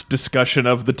 nuanced discussion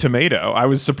of the tomato. I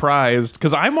was surprised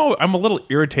because I'm a little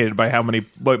irritated by how many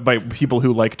by people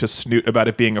who like to snoot about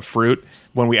it being a fruit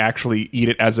when we actually eat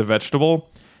it as a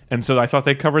vegetable, and so I thought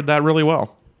they covered that really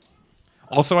well.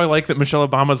 Also, I like that Michelle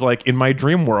Obama's like, in my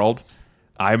dream world,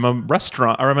 I'm a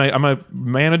restaurant, or I'm a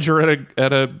manager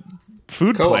at a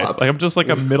food Co-op. place. Like, I'm just like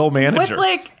a middle manager. With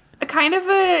like a kind of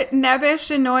a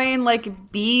nebbish, annoying,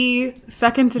 like bee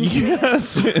second in command. Yes,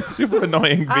 super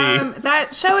annoying bee. That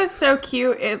show is so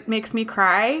cute, it makes me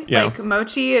cry. Yeah. Like,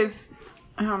 Mochi is,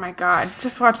 oh my god,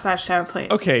 just watch that show,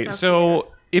 please. Okay, It's so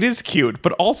cute. it is cute,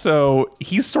 but also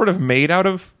he's sort of made out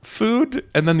of food,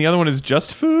 and then the other one is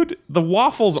just food. The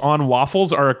waffles on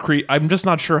waffles are I'm just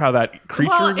not sure how that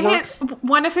creature works.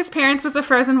 One of his parents was a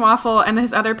frozen waffle, and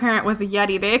his other parent was a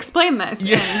Yeti. They explain this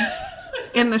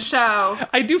in the show.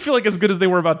 I do feel like as good as they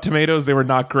were about tomatoes, they were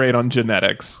not great on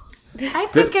genetics. I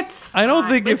think it's fine. I don't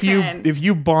think if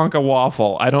you bonk a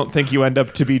waffle, I don't think you end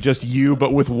up to be just you,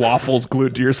 but with waffles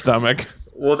glued to your stomach.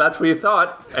 Well, that's what you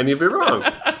thought, and you'd be wrong,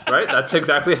 right? That's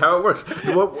exactly how it works.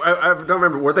 Well, I don't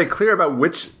remember. Were they clear about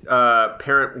which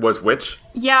parent was which?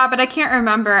 Yeah, but I can't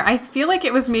remember. I feel like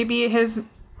it was maybe his...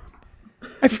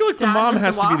 I feel like the Dad mom was the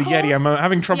has to be the waffle? Yeti. I'm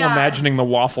having trouble Yeah. imagining the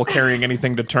waffle carrying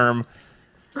anything to term.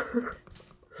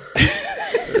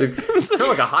 It's kind of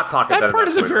like a Hot Pocket. That part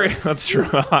isn't very... That's true.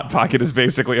 A Hot Pocket is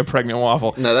basically a pregnant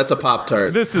waffle. No, that's a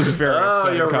Pop-Tart. This is very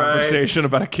upsetting you're conversation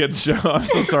about a kid's show. I'm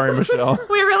so sorry, Michelle.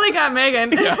 We really got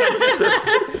Megan.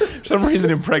 For some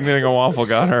reason, impregnating a waffle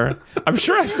got her. I'm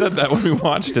sure I said that when we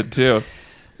watched it, too.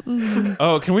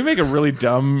 Oh, can we make a really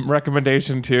dumb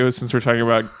recommendation, too, since we're talking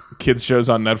about kids' shows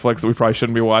on Netflix that we probably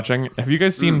shouldn't be watching? Have you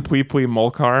guys seen PYM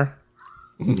Molcar?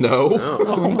 No.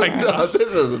 Oh, my No, gosh.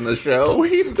 this isn't the show.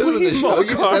 Pui This isn't the show. You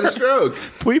just had a stroke.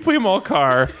 PYM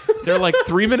Molcar. They're like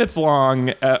 3 minutes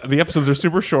long. The episodes are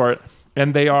super short.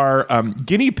 And they are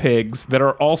guinea pigs that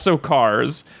are also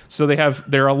cars. So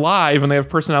they're alive and they have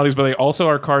personalities, but they also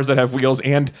are cars that have wheels,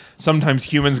 and sometimes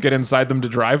humans get inside them to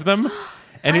drive them.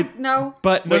 And No.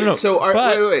 But no, Wait, no, no. So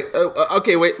wait.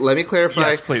 Okay, wait. Let me clarify.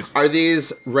 Yes, please. Are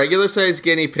these regular-sized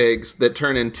guinea pigs that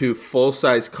turn into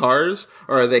full-size cars,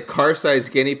 or are they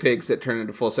car-sized guinea pigs that turn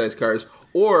into full-size cars,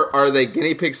 or are they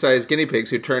guinea pig-sized guinea pigs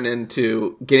who turn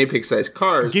into guinea pig-sized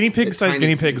cars? Guinea pig-sized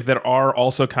guinea pigs that are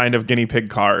also kind of guinea pig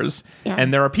cars,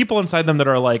 and there are people inside them that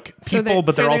are like people,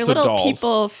 but they're also little dolls.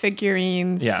 people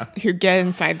figurines who get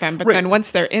inside them, but then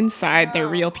once they're inside, they're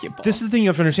real people. This is the thing you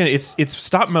have to understand. It's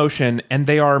stop motion, and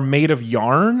they are made of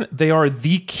yarn. They are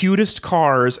the cutest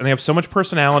cars, and they have so much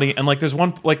personality. And like, there's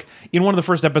one, like in one of the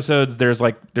first episodes, there's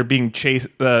like they're being chased.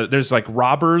 There's like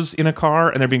robbers in a car,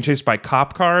 and they're being chased by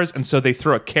cop cars, and so they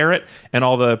throw a carrot, and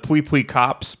all the Pui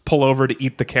cops pull over to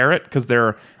eat the carrot because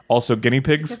they're also guinea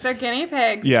pigs. Because they're guinea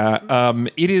pigs. Yeah,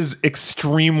 it is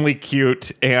extremely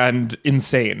cute and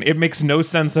insane. It makes no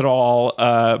sense at all,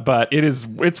 but it's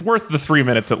worth the 3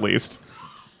 minutes at least.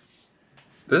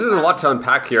 This is a lot to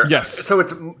unpack here. Yes. So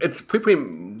it's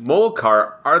Pui Mole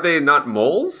car. Are they not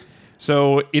moles?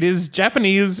 So it is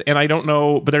Japanese, and I don't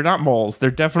know, but they're not moles. They're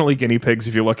definitely guinea pigs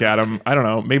if you look at them. I don't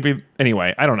know. Maybe,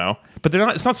 anyway, I don't know. But they're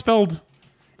not. It's not spelled,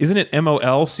 isn't it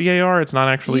MOLCAR? It's not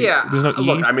actually, there's no E.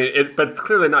 Look, I mean, but it's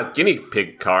clearly not guinea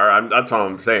pig car. That's all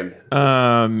I'm saying.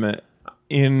 I don't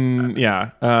even,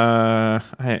 I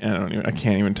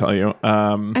can't even tell you.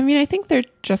 I mean, I think they're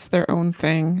just their own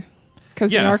thing because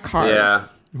they are cars. Yeah.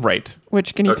 Right.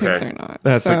 Which guinea pigs are not.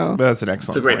 That's so. that's an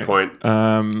excellent It's a great point.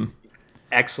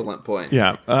 Excellent point.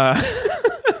 Yeah.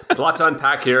 There's a lot to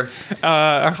unpack here.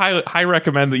 I high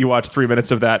recommend that you watch 3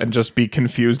 minutes of that and just be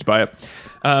confused by it.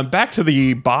 Back to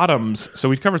the bottoms. So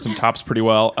we've covered some tops pretty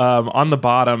well. On the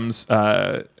bottoms,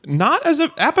 not as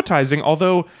appetizing,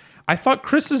 although I thought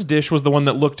Chris's dish was the one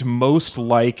that looked most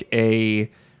like a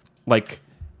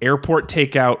airport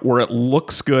takeout where it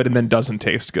looks good and then doesn't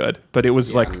taste good. But it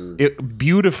was it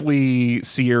beautifully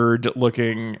seared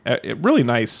looking, really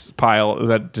nice pile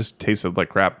that just tasted like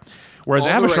crap. Whereas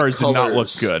Avashar's did not look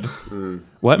good.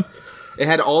 What? It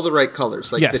had all the right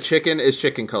colors. Like Yes. the chicken is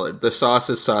chicken colored. The sauce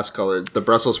is sauce colored. The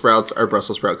Brussels sprouts are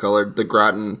Brussels sprout colored. The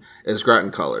gratin is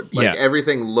gratin colored. Like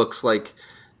everything looks like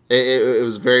it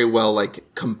was very well like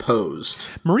composed.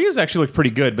 Maria's actually looked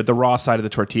pretty good, but the raw side of the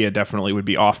tortilla definitely would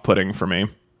be off-putting for me.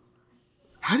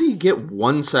 How do you get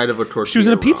one side of a tortilla? She was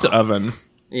in a raw? pizza oven.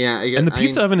 Yeah, And the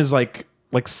pizza oven is like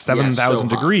 7,000 so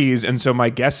degrees, and so my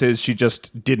guess is she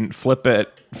just didn't flip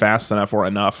it fast enough or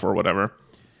enough or whatever.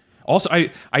 Also,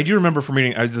 I do remember from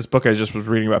reading this book I just was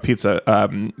reading about pizza.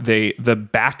 The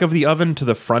back of the oven to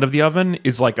the front of the oven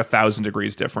is like 1,000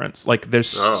 degrees difference. Like there's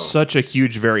such a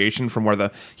huge variation from where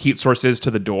the heat source is to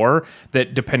the door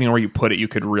that depending on where you put it, you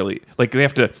could really like you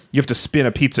have to spin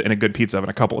a pizza in a good pizza oven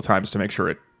a couple of times to make sure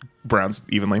it browns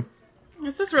evenly.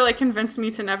 This has really convinced me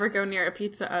to never go near a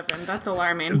pizza oven. That's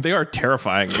alarming. They are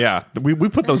terrifying. Yeah, we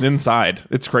put those inside.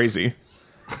 It's crazy.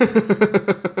 But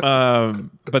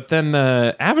then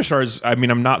Avashar's, I mean,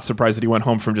 I'm not surprised that he went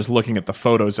home from just looking at the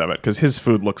photos of it because his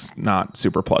food looks not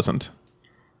super pleasant.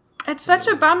 It's such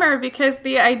a bummer because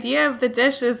the idea of the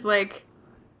dish is like,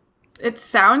 it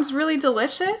sounds really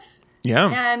delicious. Yeah.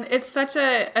 And it's such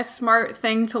a smart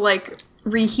thing to like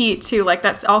reheat too. Like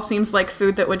that all seems like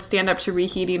food that would stand up to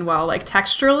reheating well, like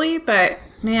texturally, but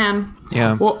man.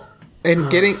 Yeah. Well, and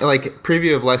getting like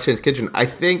preview of Last Chance Kitchen, I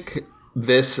think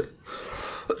this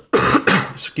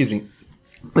excuse me,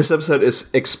 this episode is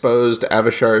exposed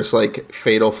Avashar's like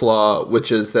fatal flaw,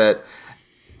 which is that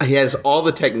he has all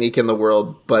the technique in the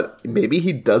world, but maybe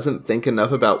he doesn't think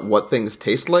enough about what things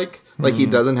taste like. Like he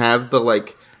doesn't have the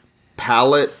like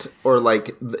palate, or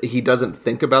like he doesn't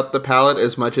think about the palate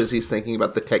as much as he's thinking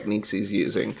about the techniques he's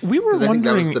using. We were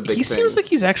wondering, he thing. seems like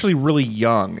he's actually really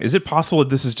young. Is it possible that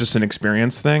this is just an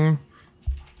experience thing?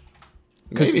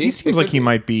 Because he seems like he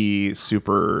might be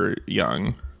super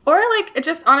young. Or like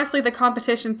just honestly the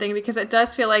competition thing, because it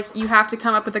does feel like you have to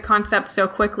come up with a concept so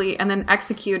quickly and then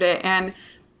execute it. And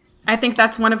I think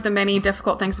that's one of the many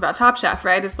difficult things about Top Chef,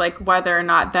 right? Is like whether or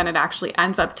not then it actually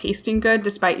ends up tasting good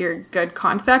despite your good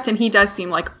concept. And he does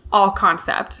seem like all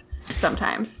concept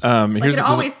sometimes. Like it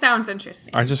always sounds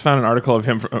interesting. I just found an article of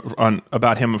him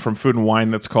about him from Food and Wine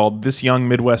that's called "This Young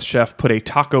Midwest Chef Put a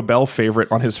Taco Bell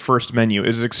Favorite on His First Menu." It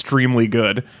is extremely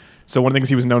good. So one of the things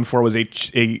he was known for was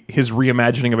his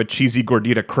reimagining of a cheesy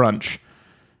gordita crunch.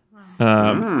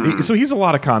 So he's a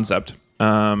lot of concept.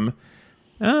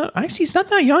 Actually, he's not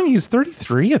that young. He's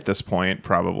 33 at this point,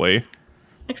 probably.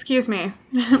 Excuse me.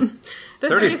 The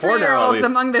 33-year-olds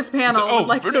among this panel would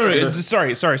like to...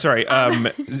 Sorry.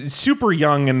 Super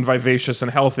young and vivacious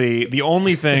and healthy. The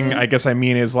only thing I guess I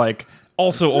mean is like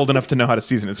also old enough to know how to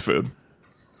season his food.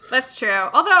 That's true.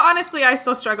 Although, honestly, I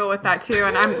still struggle with that, too,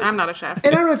 and I'm not a chef.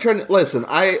 And I'm not trying to... Listen,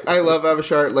 I love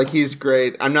Avashar. Like, he's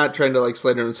great. I'm not trying to, like,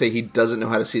 slide him and say he doesn't know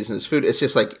how to season his food. It's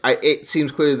just, like, it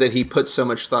seems clear that he puts so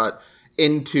much thought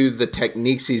into the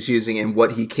techniques he's using and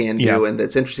what he can do, and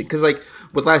that's interesting. Because, like,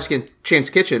 with Last Chance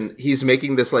Kitchen, he's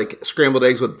making this, like, scrambled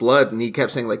eggs with blood, and he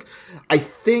kept saying, like, I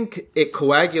think it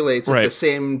coagulates at the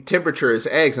same temperature as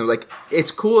eggs. And I'm like,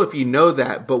 it's cool if you know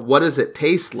that, but what does it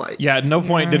taste like? Yeah, at no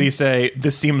point did he say,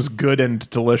 this seems good and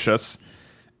delicious.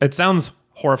 It sounds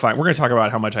horrifying. We're going to talk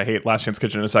about how much I hate Last Chance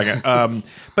Kitchen in a second.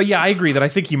 But yeah, I agree that I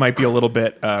think he might be a little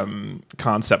bit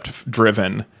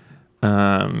concept-driven.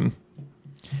 But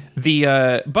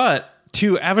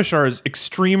to Avashar's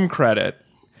extreme credit,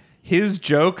 his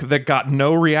joke that got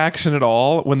no reaction at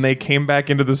all when they came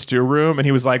back into the stew room and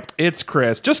he was like, "It's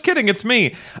Chris." Just kidding, it's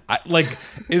me.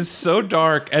 Is so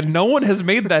dark, and no one has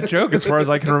made that joke as far as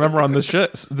I can remember on the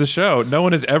show. No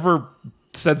one has ever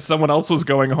said someone else was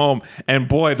going home, and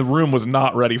boy, the room was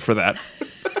not ready for that.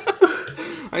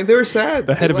 I mean, they were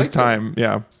sad. Ahead of his time,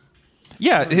 yeah.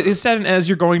 Yeah, it's said as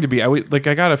you're going to be. We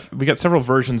got several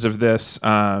versions of this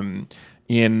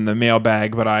in the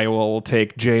mailbag, but I will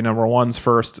take J number one's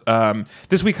first.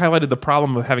 This week highlighted the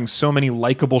problem of having so many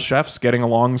likable chefs getting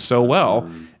along so well.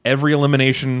 Every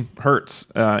elimination hurts.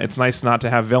 It's nice not to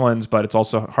have villains, but it's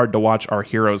also hard to watch our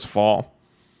heroes fall,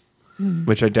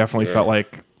 which I definitely felt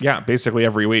like, basically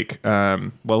every week. Well,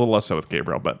 a little less so with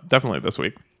Gabriel, but definitely this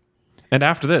week. And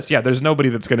after this, there's nobody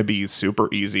that's going to be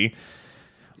super easy.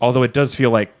 Although it does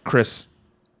feel like Chris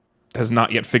has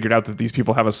not yet figured out that these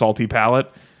people have a salty palate.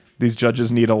 These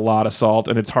judges need a lot of salt,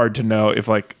 and it's hard to know if,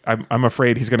 like, I'm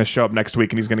afraid he's going to show up next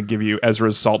week and he's going to give you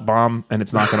Ezra's salt bomb, and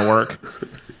it's not going to work.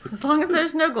 As long as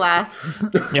there's no glass.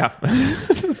 Yeah.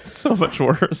 So much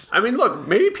worse. I mean, look,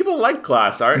 maybe people like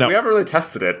glass, all right? No. We haven't really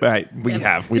tested it. Right, we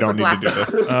have. We don't need to do this.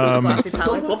 Glassy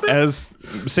palates.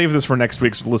 Save this for next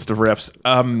week's list of riffs.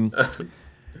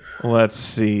 Let's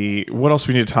see. What else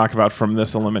we need to talk about from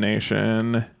this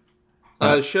elimination?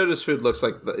 Shota's food looks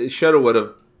like Shota would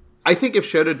have. I think if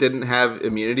Shota didn't have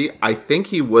immunity, I think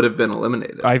he would have been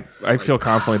eliminated. I feel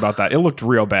confidently about that. It looked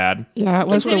real bad. Yeah, it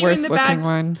was the worst looking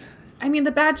one. I mean,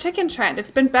 the bad chicken trend. It's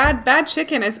been bad. Bad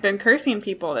chicken has been cursing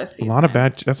people this season. A lot of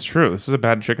bad. That's true. This is a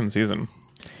bad chicken season.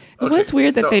 It was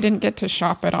weird that they didn't get to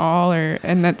shop at all,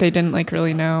 and that they didn't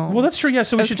really know. Well, that's true. Yeah,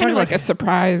 so we it was should kind talk of about like a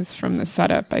surprise from the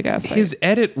setup, I guess. His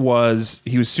edit was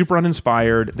he was super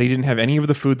uninspired. They didn't have any of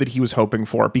the food that he was hoping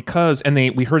for because, and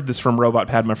we heard this from Robot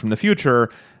Padma from the future,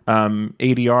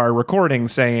 ADR recording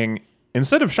saying,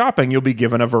 instead of shopping, you'll be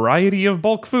given a variety of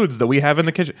bulk foods that we have in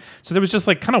the kitchen. So there was just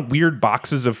kind of weird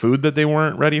boxes of food that they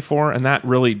weren't ready for, and that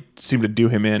really seemed to do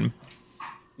him in.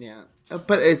 Yeah.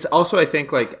 But it's also, I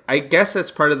think, I guess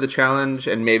that's part of the challenge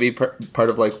and maybe part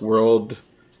of, One World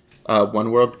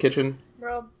Kitchen.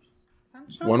 World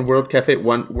Central? One World Cafe?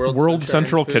 World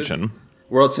Central Kitchen.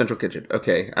 World Central Kitchen.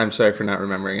 Okay. I'm sorry for not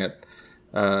remembering it.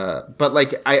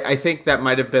 But, I think that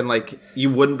might have been,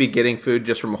 you wouldn't be getting food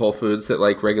just from Whole Foods that,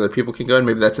 regular people can go, and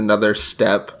maybe that's another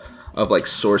step of,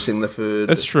 sourcing the food.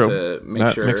 That's true. To make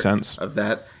That sure makes sense. of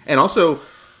that. And also,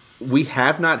 we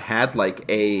have not had,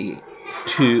 a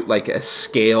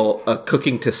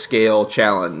cooking to scale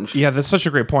challenge. Yeah, that's such a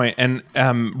great point. And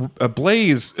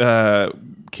Blaze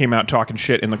came out talking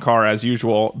shit in the car as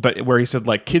usual, but where he said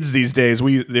kids these days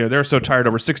they're so tired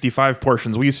over 65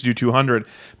 portions. We used to do 200,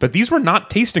 but these were not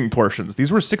tasting portions. These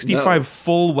were 65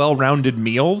 full, well-rounded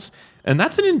meals, and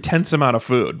that's an intense amount of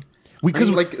food.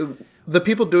 Because the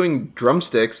people doing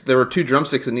drumsticks, there were 2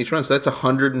 drumsticks in each one, so that's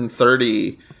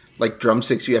 130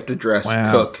 drumsticks you have to dress,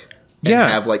 cook. And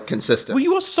have consistent. Well,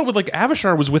 you also saw with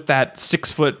Avishar was with that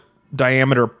 6-foot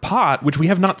diameter pot, which we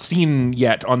have not seen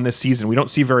yet on this season. We don't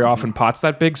see very often pots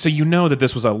that big, so you know that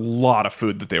this was a lot of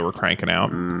food that they were cranking out.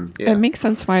 It makes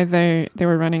sense why they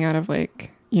were running out of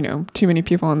too many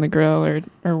people on the grill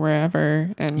or wherever,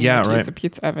 and use the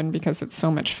pizza oven because it's so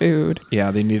much food.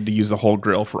 Yeah, they needed to use the whole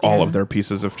grill for all of their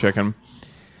pieces of chicken.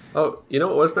 Oh, you know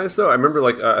what was nice though? I remember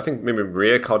I think maybe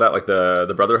Maria called out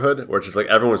the Brotherhood, where just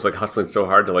everyone was hustling so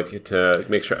hard to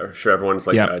make sure everyone's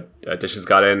dishes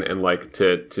got in and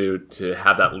to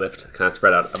have that lift kind of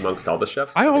spread out amongst all the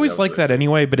chefs. I always like that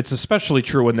anyway, but it's especially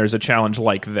true when there's a challenge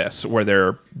like this where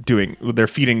they're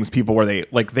feeding people where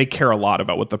they care a lot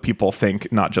about what the people think,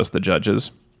 not just the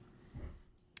judges.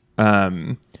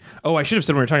 Oh, I should have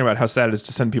said when we were talking about how sad it is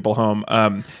to send people home.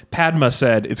 Padma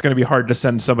said it's going to be hard to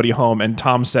send somebody home, and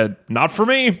Tom said, "Not for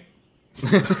me."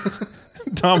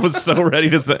 Tom was so ready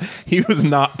to say he was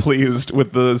not pleased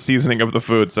with the seasoning of the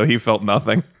food, so he felt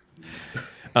nothing.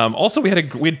 Also, we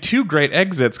had 2 great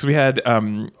exits because we had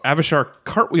Avishar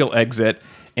cartwheel exit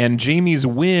and Jamie's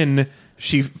win.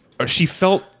 She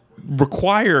felt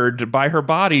required by her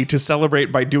body to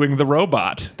celebrate by doing the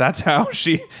robot. That's how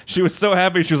she was so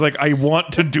happy. She was like, I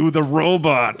want to do the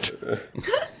robot.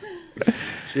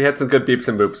 She had some good beeps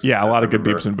and boops. Yeah, a lot of good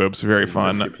beeps and boops. Very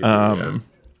fun.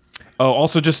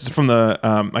 Also just from the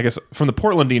I guess from the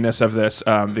Portlandiness of this,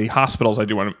 the hospitals I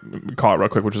do want to call it real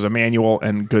quick, which was Emmanuel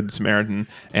and Good Samaritan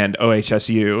and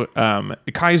OHSU.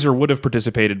 Kaiser would have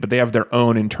participated, but they have their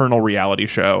own internal reality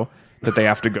show that they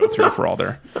have to go through for all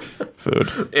their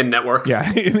food. In-network.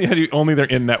 Yeah, only their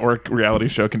in-network reality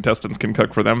show contestants can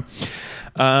cook for them.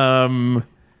 Well,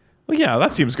 yeah,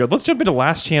 that seems good. Let's jump into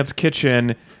Last Chance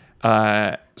Kitchen.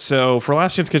 So for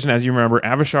Last Chance Kitchen, as you remember,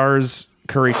 Avishar's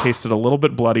curry tasted a little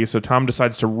bit bloody, so Tom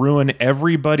decides to ruin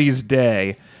everybody's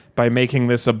day by making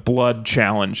this a blood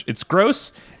challenge. It's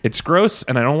gross, It's gross,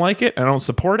 and I don't like it, and I don't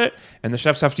support it, and the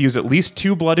chefs have to use at least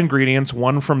 2 blood ingredients,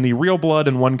 one from the real blood,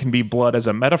 and one can be blood as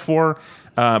a metaphor,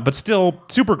 but still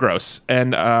super gross.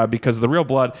 And because of the real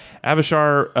blood,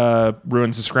 Avishar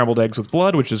ruins his scrambled eggs with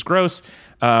blood, which is gross.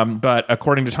 But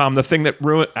according to Tom, the thing that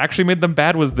actually made them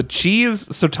bad was the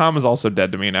cheese. So Tom is also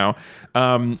dead to me now.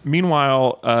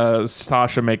 Meanwhile,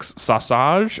 Sasha makes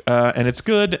sausage, and it's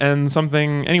good and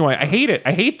something. Anyway, I hate it.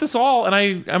 I hate this all, and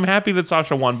I'm happy that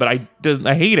Sasha won, but I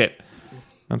hate it.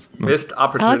 That's missed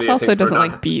opportunity. Alex also doesn't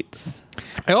like beets.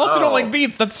 I also don't like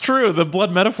beets. That's true. The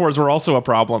blood metaphors were also a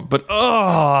problem. But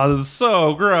this is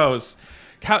so gross.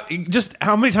 How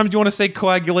many times do you want to say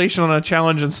coagulation on a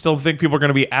challenge and still think people are going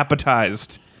to be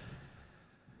appetized?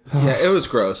 Yeah, it was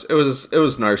gross. It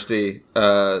was nasty.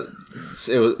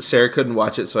 Sarah couldn't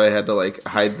watch it, so I had to like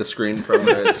hide the screen from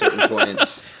her at certain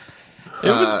points. It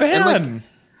was bad. And,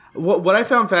 like, what I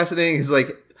found fascinating is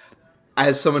like,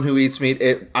 as someone who eats meat,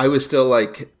 I was still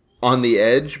like on the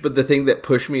edge. But the thing that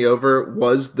pushed me over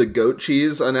was the goat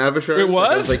cheese on Avishar. It was?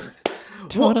 I was like,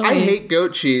 Totally. well, I hate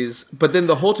goat cheese, but then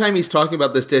the whole time he's talking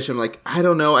about this dish, I'm like, I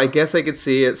don't know. I guess I could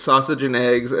see it, sausage and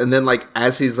eggs, and then like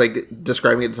as he's like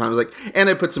describing it at the time, I was like, and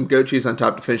I put some goat cheese on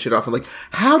top to finish it off. I'm like,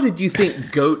 how did you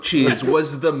think goat cheese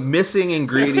was the missing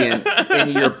ingredient in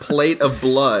your plate of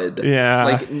blood? Yeah,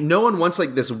 like no one wants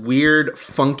like this weird,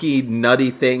 funky,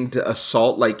 nutty thing to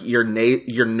assault like your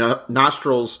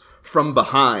nostrils from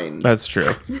behind. That's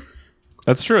true.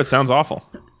 That's true. It sounds awful.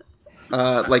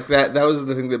 Like that was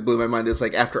the thing that blew my mind, is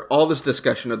like after all this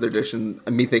discussion of their dish and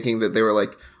me thinking that they were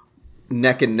like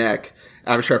neck and neck,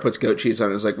 Avishar puts goat cheese on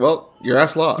it. It's like, well, your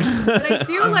ass lost. But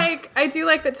I do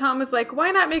like that Tom was like, why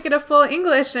not make it a full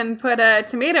English and put a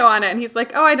tomato on it? And he's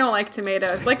like, oh, I don't like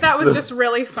tomatoes. Like that was just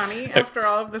really funny after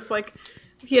all of this. Like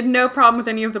he had no problem with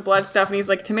any of the blood stuff, and he's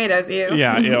like, tomatoes, ew.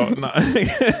 Yeah,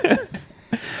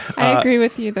 I agree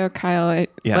with you though, Kyle.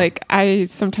 Like I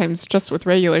sometimes just with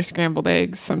regular scrambled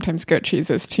eggs, sometimes goat cheese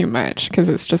is too much because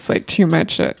it's just like too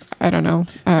much. I don't know,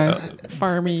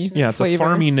 farmy. Yeah, it's flavor. a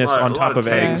farminess on a top lot of of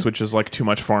eggs, which is like too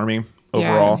much farmy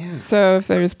overall. Yeah. So if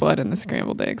there's blood in the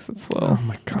scrambled eggs, it's a little. Oh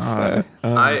my god!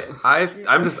 I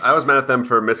was mad at them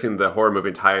for missing the horror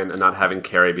movie tie-in and not having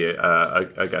Carrie be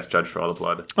a guest judge for all the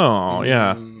blood. Oh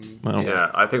yeah. Well,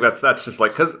 Yeah, I think that's just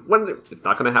like, because when it's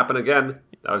not going to happen again.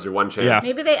 That was your one chance. Yeah.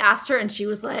 Maybe they asked her and she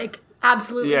was like,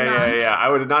 absolutely not. Yeah. I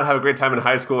would not have a great time in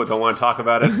high school. I don't want to talk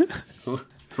about it.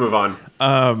 Let's move on.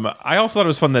 I also thought it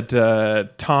was fun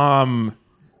that Tom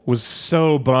was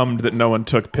so bummed that no one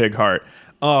took Pig Heart.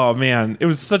 Oh man, it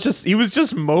was he was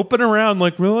just moping around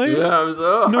like, really? Yeah, I was.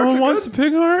 Oh, no one wants the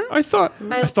Pig Heart. I thought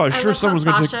sure someone was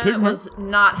going to take Pig Heart. Was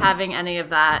not having any of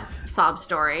that sob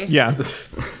story. Yeah.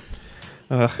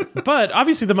 But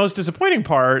obviously the most disappointing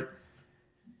part,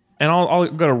 and I'll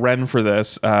go to Ren for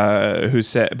this, who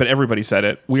said, but everybody said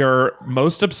it. We are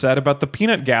most upset about the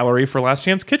peanut gallery for Last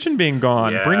Chance Kitchen being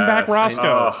gone. Yes. Bring back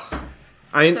Roscoe. Oh.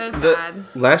 So sad.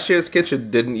 Last Chance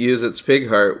Kitchen didn't use its pig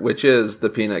heart, which is the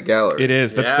peanut gallery. It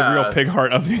is. That's the Yeah. real pig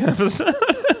heart of the episode.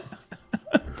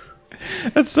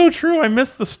 That's so true. I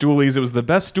missed the stoolies. It was the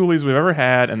best stoolies we've ever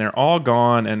had, and they're all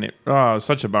gone. And it was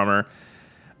such a bummer.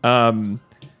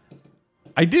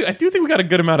 I do think we got a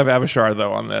good amount of Avishar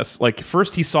though on this. Like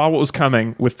first he saw what was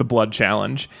coming with the blood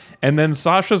challenge, and then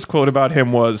Sasha's quote about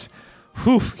him was,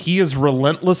 "Whew, he is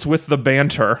relentless with the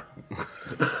banter."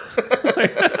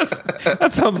 Like,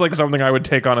 that sounds like something I would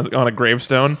take on a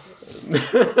gravestone.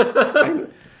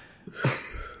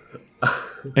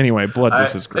 Anyway, blood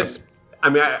dish is gross.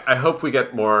 I hope we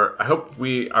get more. I hope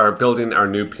we are building our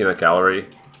new peanut gallery.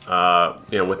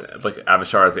 With like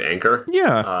Avishar as the anchor.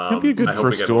 Yeah, that'd be a good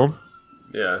first stool.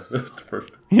 Yeah,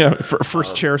 first. Yeah,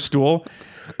 first chair stool.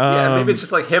 Yeah, maybe it's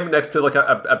just like him next to like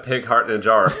a pig heart in a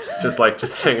jar,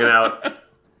 just hanging out.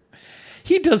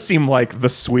 He does seem like the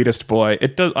sweetest boy.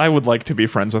 It does. I would like to be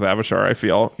friends with Avishar. I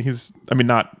feel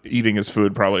not eating his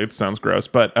food. Probably it sounds gross,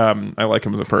 but I like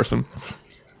him as a person.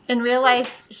 In real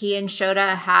life, he and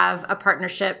Shota have a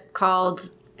partnership called,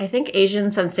 I think,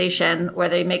 Asian Sensation, where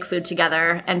they make food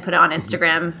together and put it on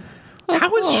Instagram.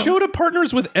 How is Shota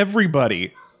partners with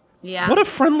everybody? Yeah. What a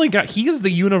friendly guy. He is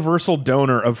the universal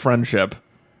donor of friendship.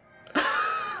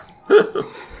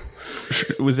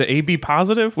 Was it AB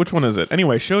positive? Which one is it?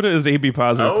 Anyway, Shota is AB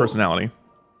positive personality.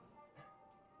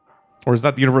 Or is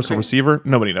that the universal receiver?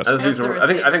 Nobody knows. I think.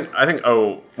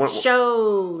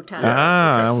 Showtime.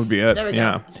 That would be it. There we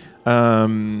Yeah.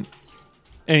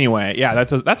 Anyway, yeah,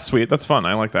 that's sweet. That's fun.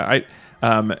 I like that.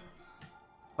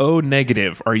 O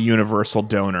negative are universal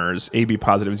donors. AB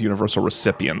positive is universal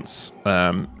recipients.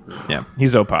 Yeah,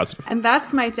 he's O positive. And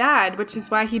that's my dad, which is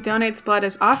why he donates blood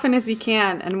as often as he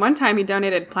can. And one time he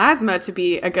donated plasma to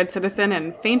be a good citizen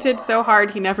and fainted so hard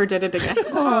he never did it again.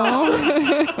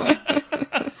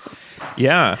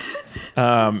 Yeah.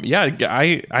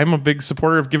 I'm a big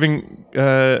supporter of giving,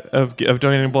 of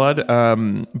donating blood,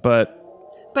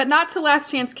 But not to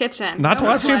Last Chance Kitchen. Not to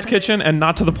Last Chance Kitchen, and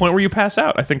not to the point where you pass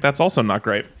out. I think that's also not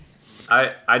great.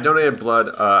 I donated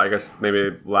blood, I guess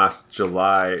maybe last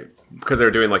July, because they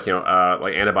were doing like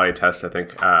antibody tests, I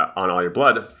think, on all your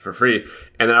blood for free.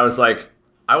 And then I was like,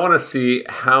 I want to see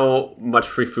how much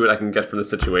free food I can get from the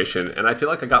situation. And I feel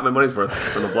like I got my money's worth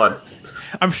from the blood.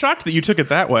 I'm shocked that you took it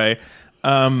that way.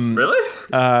 Really?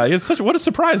 What a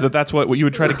surprise that's what you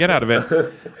would try to get out of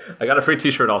it. I got a free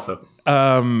T-shirt also.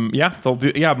 Yeah, they'll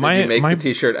do. Yeah, Did you make the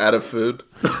T-shirt out of food?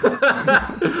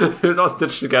 It was all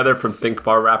stitched together from Think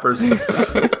Bar wrappers.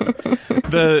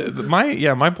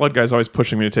 My blood guy's always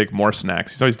pushing me to take more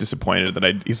snacks. He's always disappointed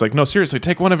that he's like, no, seriously,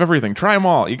 take one of everything. Try them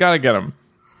all. You got to get them.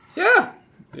 Yeah.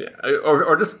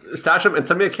 Or just stash them and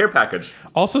send me a care package.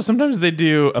 Also, sometimes they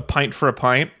do a pint for a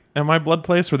pint at my blood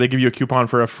place, where they give you a coupon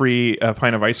for a free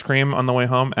pint of ice cream on the way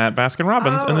home at Baskin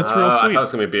Robbins, and it's real sweet. I thought it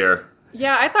was going to be beer.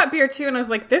 Yeah, I thought beer too, and I was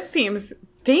like, this seems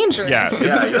dangerous. Yeah,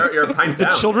 you're a pint down.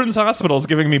 The Children's Hospital's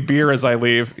giving me beer as I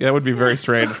leave. That would be very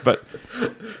strange, but...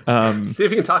 See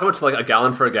if you can talk about like a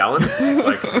gallon for a gallon.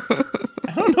 Like,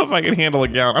 I don't know if I can handle a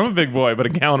gallon. I'm a big boy, but a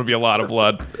gallon would be a lot of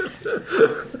blood.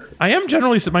 I am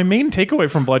generally... My main takeaway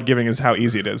from blood giving is how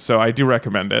easy it is, so I do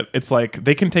recommend it. It's like,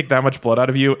 they can take that much blood out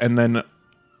of you, and then...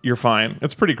 you're fine.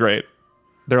 It's pretty great.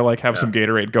 They're like, have some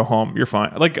Gatorade, go home. You're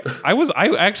fine. Like, I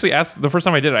actually asked, the first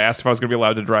time I did it, I asked if I was going to be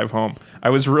allowed to drive home. I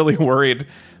was really worried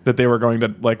that they were going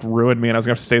to, like, ruin me and I was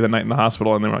going to have to stay the night in the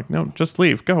hospital. And they were like, no, just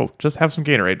leave. Go. Just have some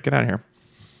Gatorade. Get out of here.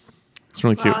 It's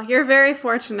really cute. Well, you're very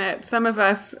fortunate. Some of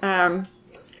us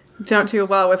don't do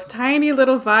well with tiny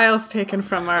little vials taken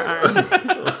from our arms.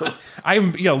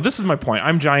 This is my point.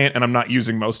 I'm giant and I'm not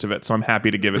using most of it, so I'm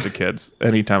happy to give it to kids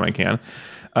anytime I can.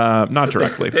 Not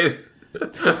directly.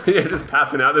 You're just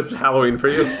passing out. This is Halloween for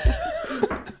you.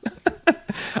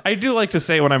 I do like to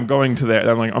say when I'm going to there,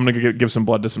 I'm like, I'm going to give some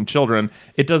blood to some children.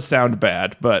 It does sound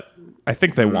bad, but I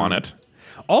think they want it.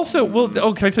 Also,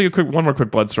 can I tell you one more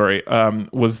quick blood story?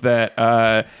 Was that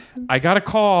I got a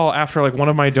call after like one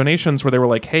of my donations where they were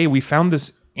like, hey, we found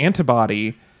this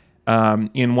antibody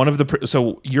in one of the...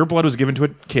 So your blood was given to a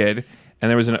kid, and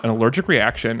there was an allergic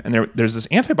reaction, and there's this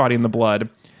antibody in the blood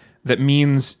that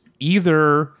means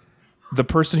either the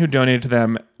person who donated to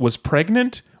them was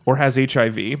pregnant or has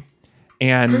HIV,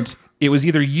 and it was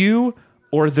either you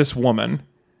or this woman,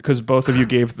 because both of you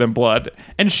gave them blood,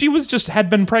 and she had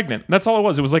been pregnant. That's all it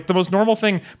was. It was like the most normal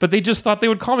thing, but they just thought they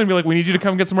would call me and be like, we need you to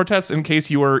come get some more tests in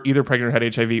case you were either pregnant or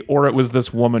had HIV, or it was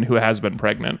this woman who has been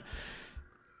pregnant.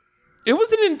 It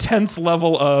was an intense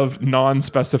level of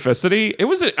non-specificity. It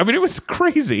was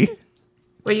crazy.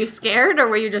 Were you scared, or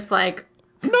were you just like...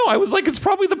 No, I was like, it's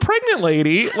probably the pregnant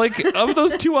lady. Like, of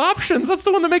those two options, that's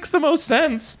the one that makes the most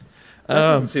sense. That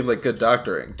doesn't seem like good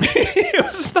doctoring. It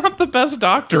was not the best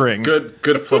doctoring.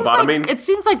 Good phlebotomy. It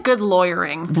seems like good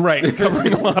lawyering. Right,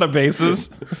 covering a lot of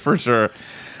bases, for sure.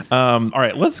 All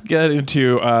right, let's get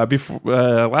into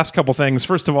last couple things.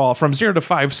 First of all, from 0 to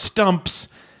 5 stumps,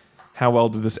 how well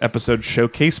did this episode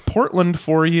showcase Portland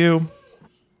for you?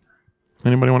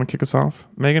 Anybody want to kick us off?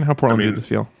 Megan, how Portland did this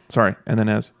feel? Sorry, and then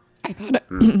Ez. I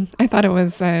thought it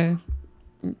was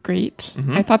great.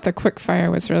 Mm-hmm. I thought the quick fire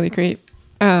was really great.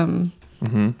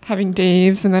 Having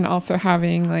Dave's, and then also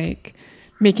having like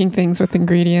making things with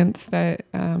ingredients that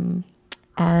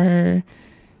are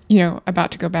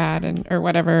about to go bad or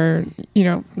whatever,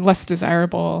 less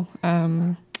desirable,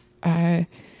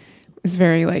 is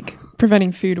very like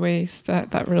preventing food waste.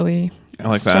 That really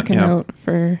struck a note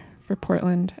for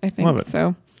Portland, I think. Love it.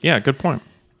 So yeah, good point.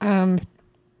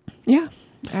 Yeah.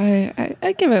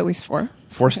 I give it at least 4.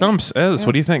 4 stumps. Ez,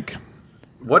 what do you think?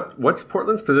 What's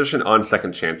Portland's position on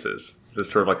second chances? Is this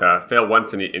sort of like a fail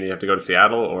once and you have to go to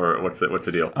Seattle, or what's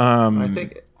the deal? I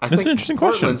think an interesting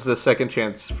Portland's question. The second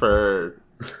chance for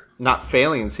not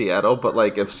failing in Seattle, but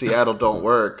like if Seattle don't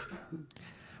work.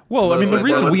 Well, I mean, the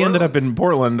reason we ended up in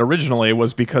Portland originally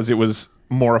was because it was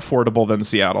more affordable than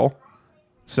Seattle.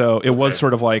 So it was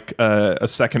sort of like a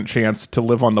second chance to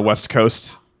live on the West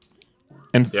Coast.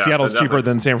 And Seattle's cheaper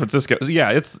than San Francisco. Yeah,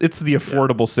 it's the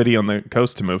affordable city on the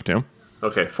coast to move to.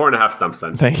 Okay, 4.5 stumps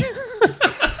then. Thank you.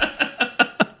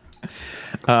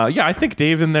 I think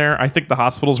Dave in there. I think the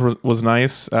hospitals was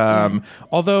nice.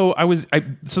 Although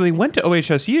so they went to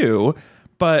OHSU,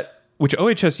 but which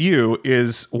OHSU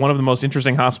is one of the most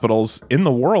interesting hospitals in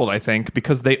the world, I think,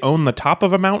 because they own the top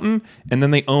of a mountain and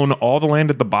then they own all the land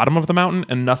at the bottom of the mountain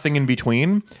and nothing in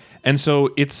between. And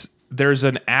so there's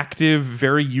an active,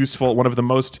 very useful, one of the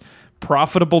most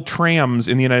profitable trams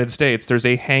in the United States. There's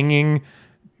a hanging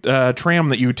tram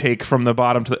that you take from the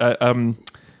bottom to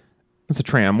it's a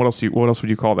tram. What else would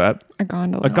you call that? A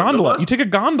gondola. A gondola. You take a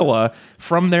gondola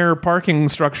from their parking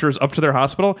structures up to their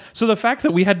hospital. So the fact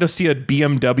that we had to see a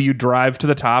BMW drive to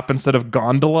the top instead of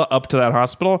gondola up to that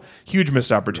hospital, huge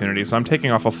missed opportunity. So I'm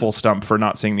taking off a full stump for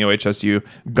not seeing the OHSU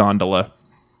gondola.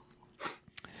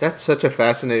 That's such a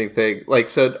fascinating thing. Like,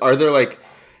 so are there like,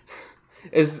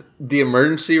 is the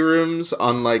emergency rooms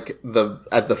on like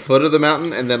at the foot of the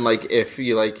mountain, and then like if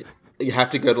you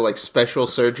have to go to like special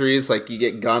surgeries, like you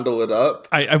get gondoled up?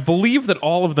 I believe that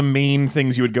all of the main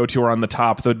things you would go to are on the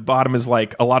top. The bottom is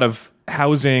like a lot of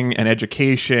housing and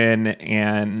education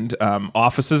and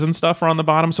offices and stuff are on the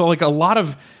bottom. So like a lot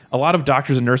of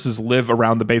doctors and nurses live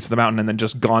around the base of the mountain and then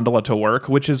just gondola to work,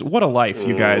 which is what a life,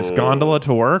 you guys. Gondola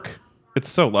to work. It's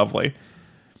so lovely.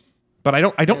 But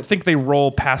I don't think they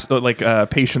roll past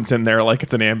patients in there like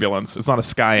it's an ambulance. It's not a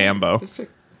Sky Ambo.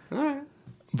 All right.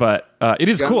 But it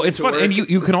is cool. It's fun. And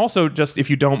you can also just, if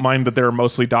you don't mind that there are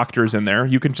mostly doctors in there,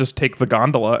 you can just take the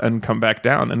gondola and come back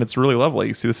down. And it's really lovely.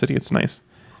 You see the city. It's nice.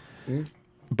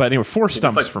 But anyway, 4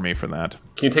 stumps for me for that.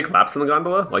 Can you take laps in the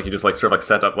gondola? Like you just like sort of like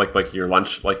set up like your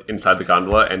lunch like inside the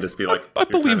gondola and just be like... I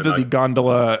believe that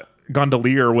the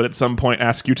gondolier would at some point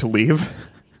ask you to leave.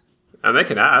 And they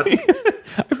can ask.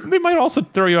 They might also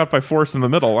throw you out by force in the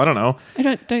middle. I don't know.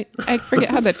 I forget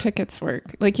how the tickets work.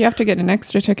 Like you have to get an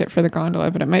extra ticket for the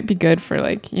gondola, but it might be good for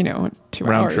like 2 round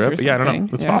hours trip. or something. Yeah, I don't know.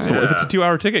 It's possible. Yeah. If it's a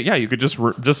 2-hour ticket, you could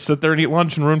just sit there and eat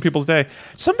lunch and ruin people's day.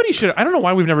 Somebody should. I don't know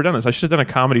why we've never done this. I should have done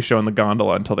a comedy show in the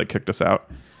gondola until they kicked us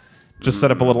out. Just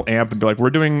set up a little amp and be like, we're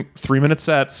doing 3-minute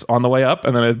sets on the way up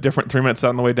and then a different 3-minute set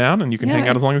on the way down, and you can hang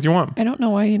out as long as you want. I don't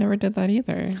know why you never did that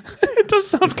either. It does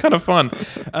sound kind of fun.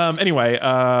 Anyway,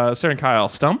 Sarah and Kyle,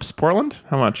 stumps, Portland?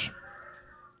 How much?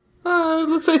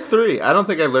 Let's say 3. I don't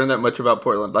think I learned that much about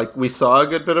Portland. Like, we saw a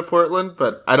good bit of Portland,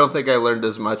 but I don't think I learned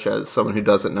as much as someone who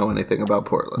doesn't know anything about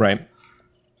Portland. Right.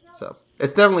 So,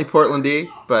 it's definitely Portland-y,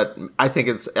 but I think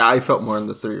I felt more in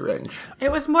the 3 range.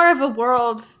 It was more of a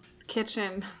world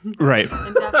kitchen. Right.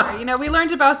 endeavor. We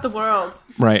learned about the world.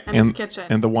 Right. And its kitchen.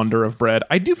 And the wonder of bread.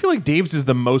 I do feel like Dave's is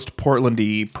the most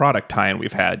Portland-y product tie-in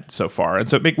we've had so far. And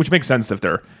so which makes sense if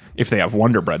they have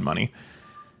Wonder Bread money.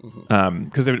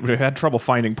 Because they had trouble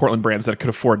finding Portland brands that could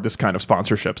afford this kind of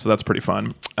sponsorship. So that's pretty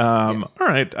fun. All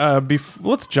right.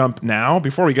 Let's jump now,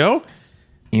 before we go,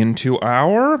 into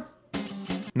our...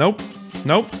 Nope.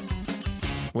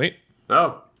 Wait. Oh,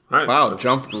 all right. Wow,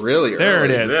 jumped really early. There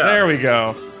it is. Yeah. There we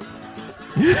go.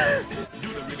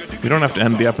 We don't have to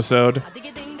end the episode.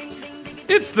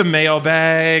 It's the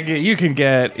mailbag. You can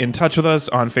get in touch with us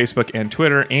on Facebook and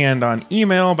Twitter and on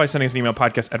email by sending us an email,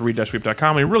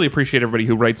 podcast@read-weep.com. We really appreciate everybody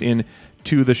who writes in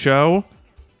to the show.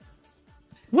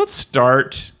 Let's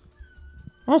start...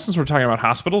 Well, since we're talking about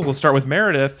hospitals, let's start with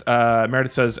Meredith.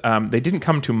 Meredith says, they didn't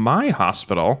come to my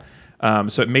hospital,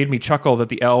 so it made me chuckle that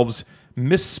the elves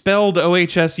misspelled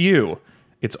OHSU.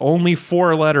 It's only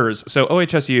 4 letters. So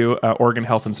OHSU, Oregon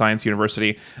Health and Science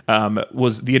University,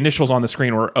 was the initials on the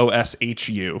screen were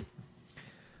OSHU,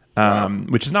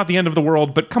 which is not the end of the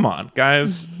world. But come on,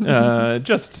 guys,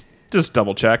 just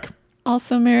double check.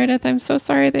 Also, Meredith, I'm so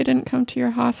sorry they didn't come to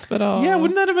your hospital. Yeah,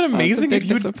 wouldn't that have been amazing if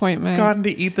you'd gotten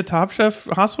to eat the Top Chef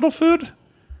hospital food?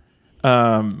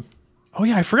 Oh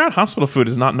yeah, I forgot hospital food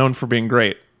is not known for being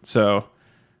great. So.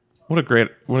 What a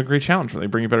great challenge when they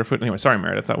bring you better food. Anyway, sorry,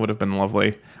 Meredith. That would have been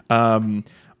lovely.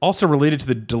 Also related to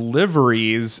the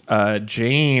deliveries,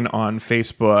 Jane on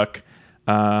Facebook.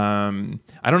 I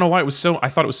don't know why I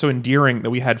thought it was so endearing that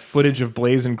we had footage of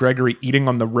Blaze and Gregory eating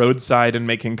on the roadside and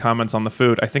making comments on the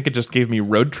food. I think it just gave me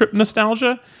road trip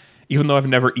nostalgia, even though I've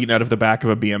never eaten out of the back of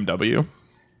a BMW.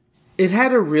 It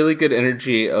had a really good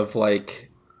energy of like,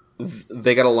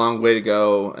 they got a long way to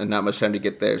go and not much time to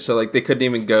get there. So like they couldn't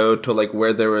even go to like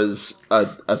where there was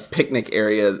a picnic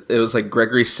area. It was like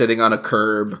Gregory sitting on a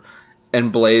curb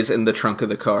and Blaze in the trunk of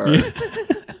the car.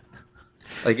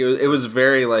 Like it was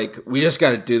very like, we just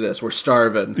got to do this. We're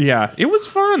starving. Yeah, it was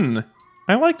fun.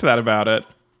 I liked that about it.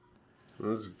 It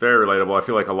was very relatable. I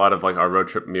feel like a lot of like our road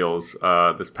trip meals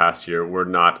this past year were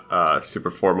not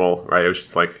super formal, right?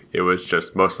 It was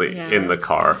just mostly in the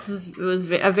car. It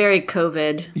was a very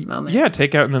COVID moment. Yeah,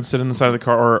 take out and then sit in the side of the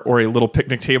car or a little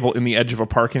picnic table in the edge of a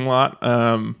parking lot.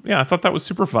 Yeah, I thought that was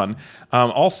super fun.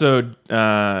 Also,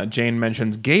 Jane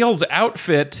mentions Gail's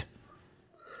outfit.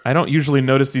 I don't usually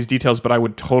notice these details, but I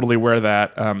would totally wear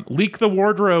that. Leak the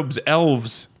wardrobes,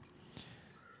 elves.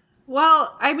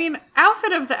 Well, I mean,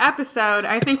 outfit of the episode,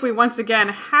 I think we once again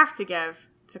have to give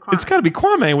to Kwame. It's got to be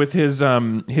Kwame with his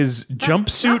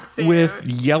jumpsuit with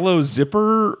yellow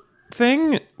zipper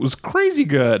thing. It was crazy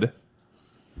good.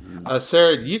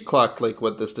 Sarah, you clocked like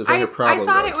what this designer probably I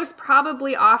thought was. it was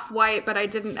probably off-white, but I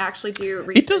didn't actually do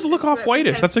research. It does look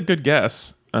off-whitish. That's a good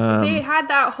guess. They had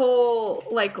that whole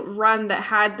like run that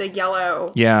had the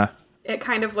yellow. Yeah. It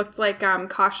kind of looked like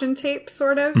caution tape,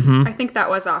 sort of. I think that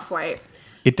was off-white.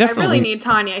 It definitely. I really need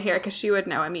Tanya here because she would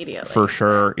know immediately. For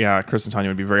sure. Yeah, Chris and Tanya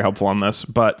would be very helpful on this.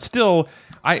 But still,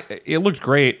 it looked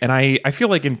great. And I feel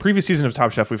like in previous seasons of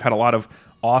Top Chef, we've had a lot of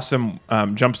awesome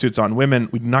jumpsuits on women.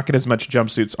 We did not get as much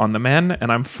jumpsuits on the men,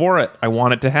 and I'm for it. I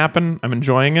want it to happen. I'm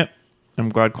enjoying it. I'm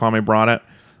glad Kwame brought it.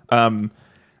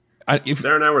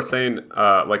 Sarah and I were saying,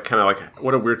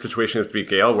 what a weird situation is to be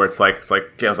Gail, where it's like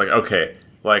Gail's like, okay,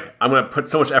 like I'm gonna put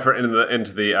so much effort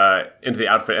into the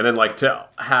outfit, and then like to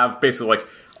have basically like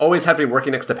always have to be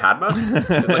working next to Padma.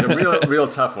 It's like a real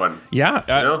tough one. Yeah,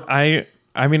 you know?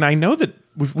 I mean, I know that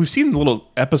we've seen little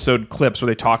episode clips where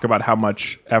they talk about how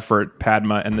much effort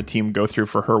Padma and the team go through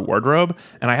for her wardrobe,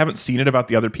 and I haven't seen it about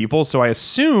the other people, so I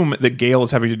assume that Gail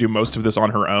is having to do most of this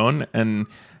on her own, and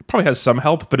probably has some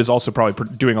help, but is also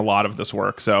probably doing a lot of this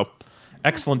work. So,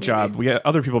 excellent job. We had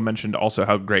other people mentioned also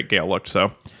how great Gail looked,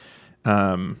 so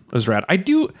it was rad. I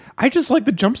just like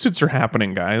the jumpsuits are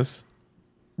happening, guys.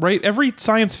 Right? Every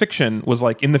science fiction was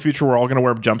like, in the future, we're all going to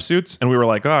wear jumpsuits. And we were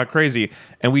like, oh, crazy.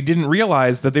 And we didn't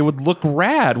realize that they would look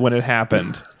rad when it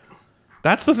happened.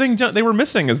 That's the thing they were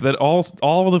missing, is that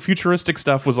all the futuristic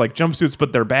stuff was like jumpsuits,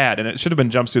 but they're bad. And it should have been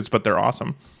jumpsuits, but they're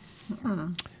awesome.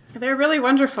 They're really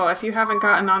wonderful. If you haven't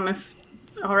gotten on this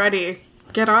already,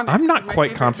 get on it. I'm not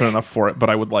quite confident enough for it, but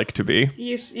I would like to be.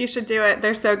 You should do it.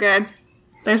 They're so good.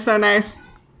 They're so nice.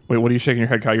 Wait, what are you shaking your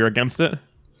head, Kyle? You're against it?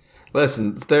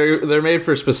 Listen, they're made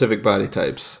for specific body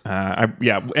types.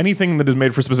 Anything that is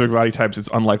made for specific body types, it's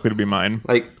unlikely to be mine.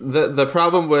 Like the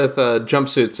problem with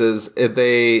jumpsuits is if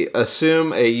they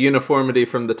assume a uniformity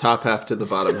from the top half to the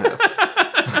bottom half.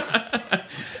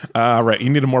 Right, you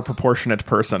need a more proportionate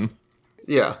person.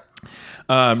 Yeah.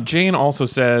 Jane also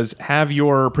says, have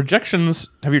your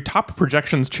top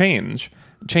projections changed?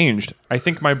 I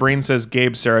think my brain says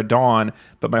Gabe, Sarah, Dawn,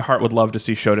 but my heart would love to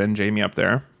see Shota and Jamie up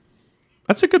there.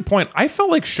 That's a good point. I felt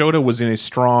like Shota was in a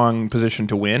strong position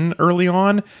to win early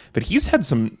on, but he's had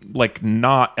some like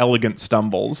not elegant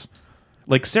stumbles.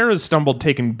 Like Sarah's stumbled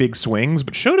taking big swings,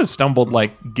 but Shota's stumbled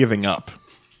like giving up.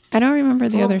 I don't remember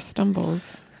the other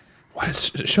stumbles.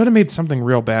 Shota made something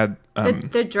real bad.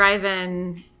 The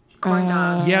drive-in corn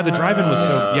dog. Yeah, the drive-in was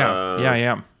so...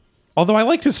 Yeah. Although I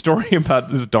liked his story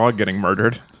about this dog getting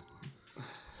murdered.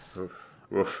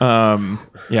 Woof.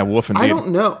 Yeah, woof indeed. I don't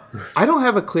know. I don't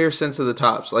have a clear sense of the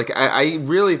tops. Like, I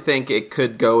really think it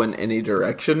could go in any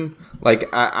direction. Like,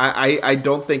 I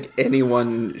don't think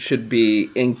anyone should be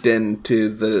inked into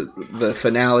the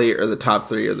finale or the top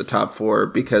 3 or the top 4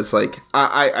 because, like,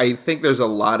 I think there's a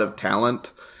lot of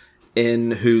talent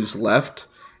in who's left.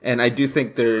 And I do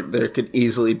think there could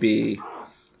easily be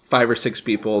 5 or 6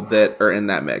 people that are in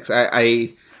that mix.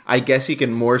 I guess you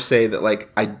can more say that, like,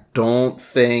 I don't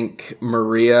think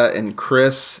Maria and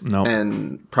Chris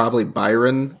and probably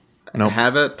Byron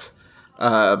have it.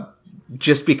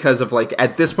 Just because of, like,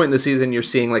 at this point in the season, you're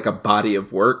seeing, like, a body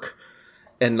of work.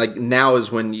 And, like, now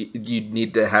is when you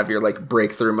need to have your, like,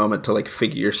 breakthrough moment to, like,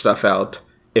 figure your stuff out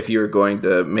if you're going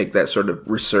to make that sort of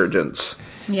resurgence.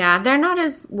 Yeah, they're not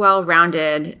as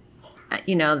well-rounded,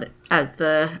 as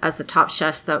the top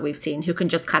chefs that we've seen who can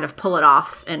just kind of pull it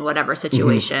off in whatever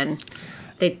situation.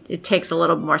 It takes a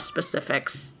little more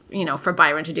specifics, for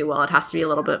Byron to do well. It has to be a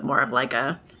little bit more of like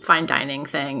a fine dining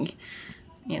thing,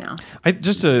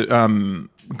 Just to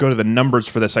go to the numbers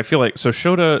for this, I feel like, so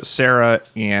Shota, Sarah,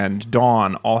 and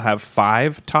Dawn all have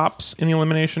 5 tops in the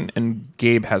elimination, and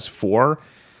Gabe has 4.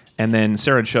 And then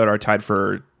Sarah and Shota are tied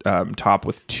for top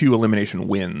with 2 elimination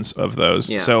wins of those.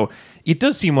 Yeah. So it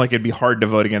does seem like it'd be hard to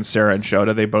vote against Sarah and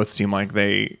Shota. They both seem like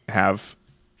they have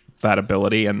that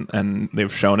ability and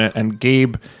they've shown it. And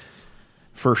Gabe,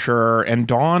 for sure. And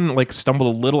Dawn, like,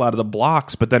 stumbled a little out of the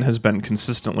blocks, but then has been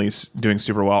consistently doing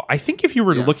super well. I think if you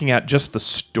were looking at just the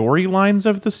storylines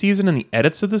of the season and the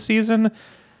edits of the season,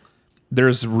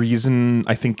 there's reason,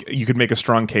 I think you could make a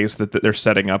strong case that they're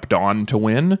setting up Dawn to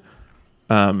win.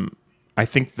 I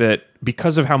think that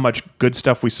because of how much good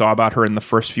stuff we saw about her in the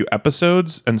first few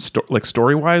episodes and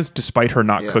story-wise, despite her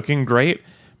not cooking great,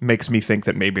 makes me think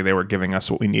that maybe they were giving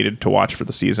us what we needed to watch for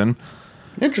the season.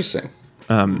 Interesting.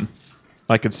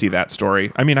 I could see that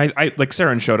story. I mean, I like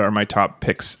Sarah and Shota are my top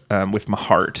picks with my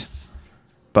heart,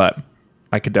 but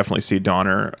I could definitely see Dawn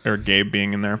or Gabe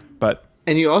being in there. But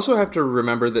and you also have to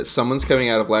remember that someone's coming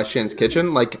out of Last Chance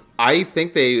Kitchen. Like, I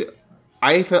think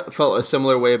I felt a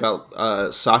similar way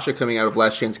about Sasha coming out of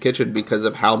Last Chance Kitchen because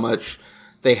of how much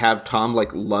they have Tom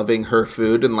like loving her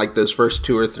food in like those first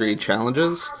 2 or 3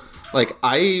 challenges. Like,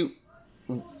 I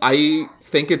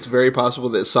think it's very possible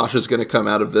that Sasha's going to come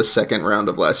out of this second round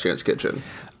of Last Chance Kitchen.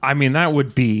 I mean, that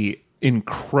would be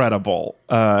incredible.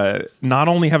 Not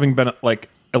only having been like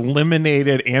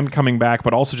eliminated and coming back,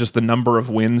 but also just the number of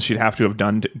wins she'd have to have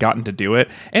gotten to do it.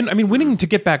 And I mean, winning to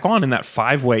get back on in that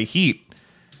 5-way heat.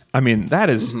 I mean, that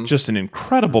is just an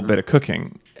incredible bit of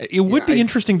cooking. It would be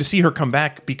interesting to see her come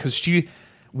back because she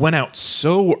went out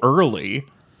so early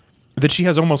that she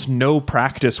has almost no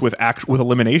practice with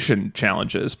elimination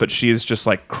challenges, but she is just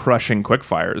like crushing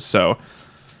quickfires. So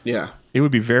yeah, it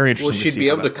would be very interesting. Well, she'd be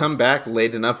able to come back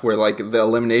late enough where like the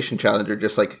elimination challenger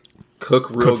just like cook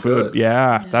real good.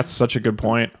 Yeah, that's such a good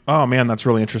point. Oh man, that's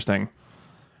really interesting.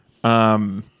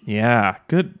 Yeah,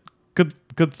 good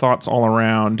thoughts all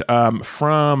around.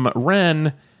 From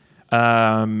Ren.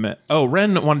 Ren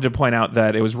wanted to point out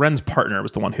that it was Ren's partner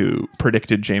was the one who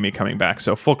predicted Jamie coming back.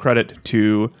 So full credit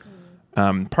to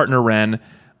partner Ren.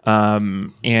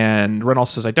 And Ren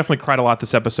also says, I definitely cried a lot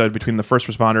this episode between the first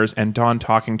responders and Dawn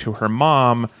talking to her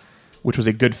mom, which was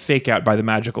a good fake out by the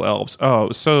magical elves.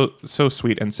 Oh, so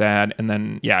sweet and sad. And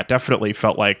then, yeah, definitely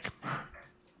felt like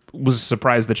was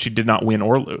surprised that she did not win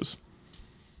or lose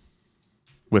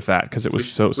with that because it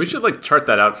was so. We should like chart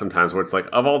that out sometimes, where it's like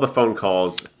of all the phone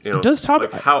calls, you know, does Top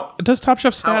Chef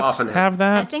Stats have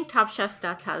that? I think Top Chef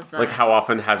Stats has that. Like how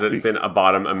often has it been a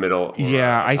bottom, a middle?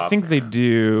 Yeah, I think they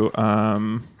do.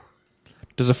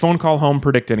 Does a phone call home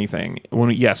predict anything? When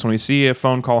we see a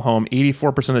phone call home,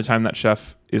 84% of the time that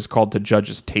chef is called to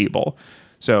judge's table.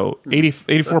 So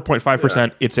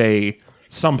 84.5%, it's a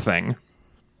something.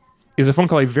 Is a phone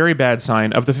call a very bad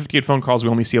sign? Of the 58 phone calls, we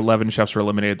only see 11 chefs were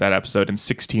eliminated that episode and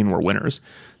 16 were winners.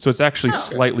 So it's actually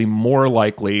slightly more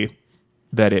likely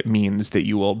that it means that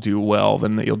you will do well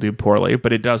than that you'll do poorly.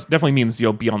 But it definitely means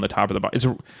you'll be on the top of the box.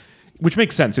 Which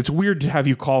makes sense. It's weird to have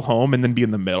you call home and then be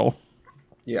in the middle.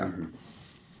 Yeah.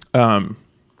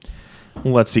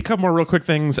 Let's see. A couple more real quick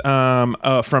things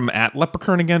from at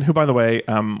Leprechaun again, who, by the way,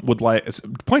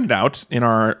 pointed out in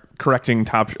our correcting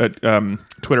top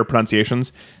Twitter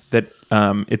pronunciations that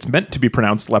it's meant to be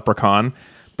pronounced Leprechaun,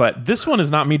 but this one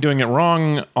is not me doing it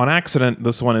wrong on accident.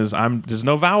 This one is there's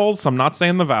no vowels, so I'm not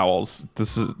saying the vowels.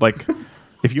 This is like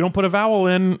if you don't put a vowel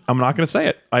in, I'm not going to say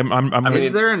it.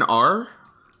 Is there an R?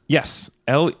 Yes,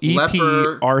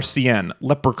 LEPRCN,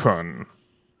 Leprechaun.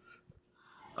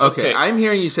 Okay, I'm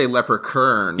hearing you say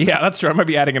leprechaun. Yeah, that's true. I might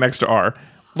be adding an extra R.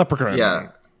 Leprechaun. Yeah.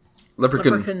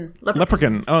 Leprechaun.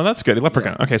 Oh, that's good.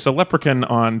 Leprechaun. Yeah. Okay, so Leprechaun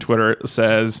on Twitter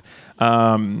says,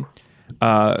 what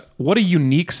a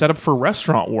unique setup for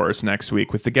Restaurant Wars next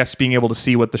week, with the guests being able to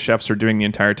see what the chefs are doing the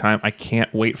entire time. I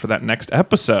can't wait for that next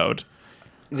episode.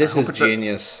 This is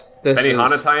genius.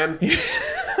 Benihana tie-in?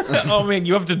 Oh, man,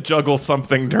 you have to juggle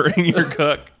something during your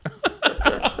cook.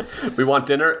 We want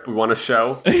dinner. We want a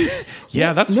show.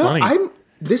 Yeah, that's funny.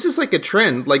 This is like a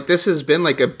trend. Like, this has been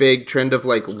like a big trend of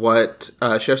like what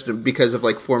chefs do because of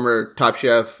like former Top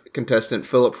Chef contestant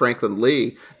Philip Franklin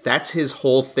Lee. That's his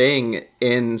whole thing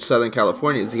in Southern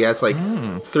California. Is he has like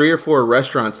 3 or 4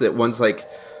 restaurants that one's like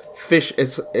fish.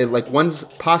 Like one's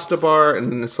pasta bar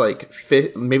and then it's like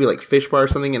maybe like fish bar or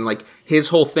something. And like his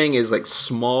whole thing is like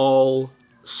small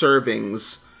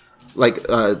servings, like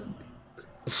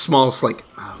small, like,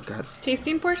 oh god,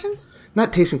 tasting portions.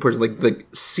 Not tasting portions, like the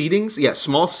seatings. Yeah,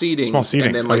 small seatings. Small seatings.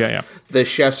 And then like the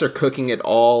chefs are cooking it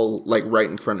all like right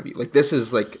in front of you. Like this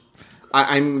is like,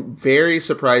 I'm very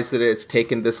surprised that it's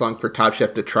taken this long for Top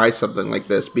Chef to try something like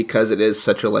this because it is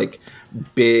such a like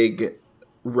big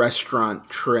restaurant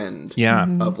trend. Yeah.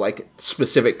 Of like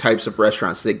specific types of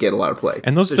restaurants that get a lot of play.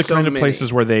 And those are the kind of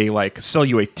places where they like sell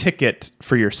you a ticket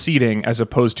for your seating as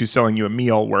opposed to selling you a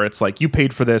meal where it's like you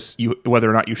paid for this, whether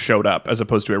or not you showed up, as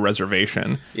opposed to a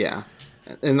reservation. Yeah.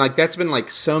 And like that's been like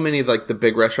so many of like the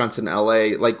big restaurants in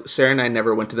LA. Like Sarah and I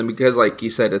never went to them because like you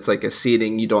said, it's like a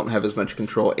seating, you don't have as much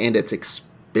control and it's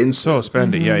expensive. So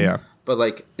spendy, yeah. But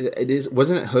like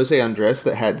wasn't it Jose Andres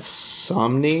that had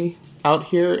Somni out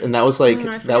here? And that was like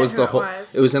that was the whole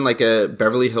it was in like a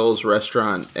Beverly Hills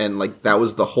restaurant and like that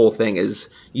was the whole thing is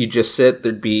you just sit,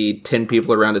 there'd be 10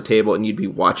 people around a table and you'd be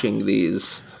watching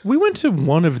these. We went to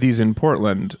one of these in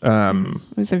Portland.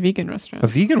 It was a vegan restaurant. A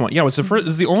vegan one. Yeah, it was the first.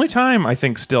 It's the only time I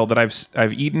think still that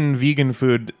I've eaten vegan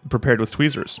food prepared with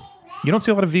tweezers. You don't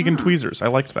see a lot of vegan tweezers. I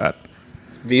liked that.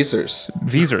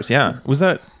 Viesers, yeah. Was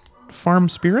that Farm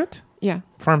Spirit? Yeah.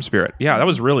 Farm Spirit. Yeah, that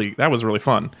was really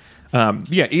fun.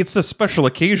 Yeah, it's a special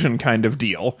occasion kind of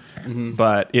deal,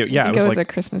 but I think it was like a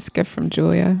Christmas gift from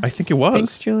Julia. I think it was.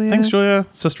 Thanks, Julia. Thanks, Julia,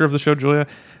 sister of the show, Julia.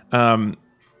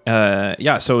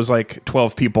 Yeah, so it was like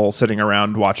 12 people sitting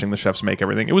around watching the chefs make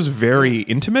everything. It was very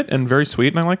intimate and very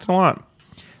sweet, and I liked it a lot.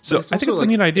 So I think it's a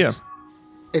neat idea.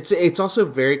 It's also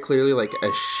very clearly like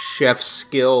a chef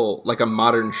skill, like a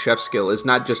modern chef skill. Is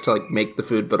not just to like make the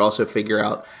food, but also figure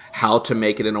out how to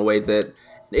make it in a way that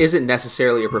isn't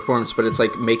necessarily a performance, but it's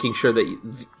like making sure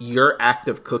that your act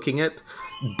of cooking it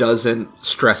doesn't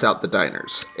stress out the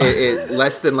diners. It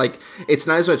less than like, it's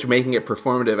not as much making it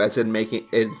performative as in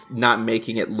not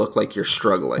making it look like you're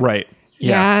struggling. Right.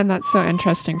 Yeah, and that's so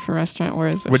interesting for Restaurant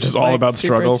Wars, which is all like about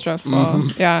super struggle.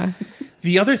 Stressful. Yeah.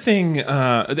 The other thing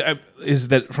is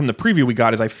that from the preview we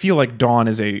got is I feel like Dawn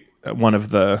is one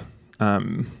of the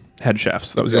head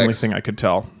chefs. That was the only thing I could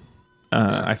tell.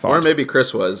 I thought, or maybe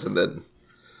Chris was, and then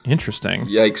interesting.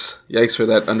 Yikes for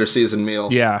that underseasoned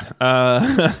meal. Yeah,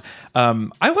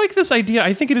 I like this idea.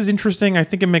 I think it is interesting. I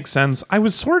think it makes sense. I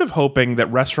was sort of hoping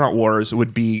that Restaurant Wars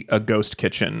would be a ghost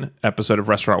kitchen episode of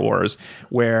Restaurant Wars,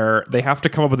 where they have to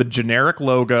come up with a generic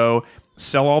logo,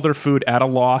 sell all their food at a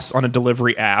loss on a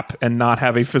delivery app, and not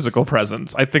have a physical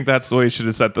presence. I think that's the way you should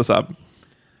have set this up.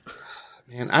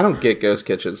 Man, I don't get ghost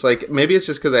kitchens. Like, maybe it's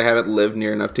just because I haven't lived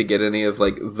near enough to get any of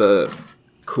like the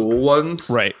cool ones.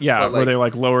 Right, yeah, where they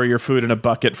like lower your food in a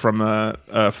bucket from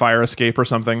a fire escape or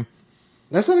something.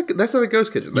 That's not a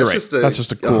ghost kitchen. That's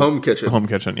just a cool home kitchen. A home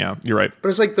kitchen, yeah, you're right. But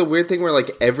it's like the weird thing where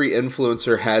like every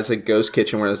influencer has a ghost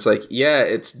kitchen where it's like, yeah,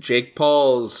 it's Jake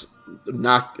Paul's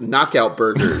knockout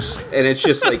burgers, and it's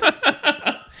just like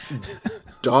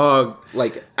dog,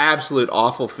 like absolute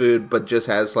awful food, but just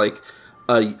has like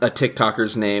a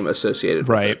TikToker's name associated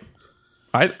with it.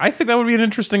 I think that would be an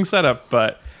interesting setup,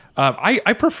 but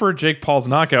I prefer Jake Paul's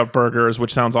knockout burgers,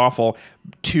 which sounds awful,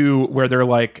 to where they're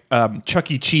like Chuck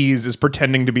E. Cheese is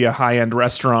pretending to be a high-end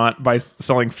restaurant by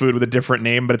selling food with a different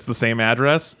name, but it's the same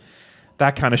address.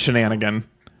 That kind of shenanigan.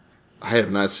 I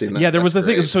have not seen that. Yeah, there was a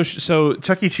thing. So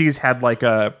Chuck E. Cheese had like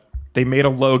they made a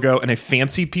logo and a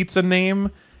fancy pizza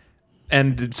name,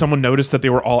 and someone noticed that they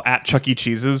were all at Chuck E.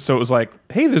 Cheese's. So it was like,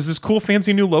 hey, there's this cool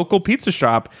fancy new local pizza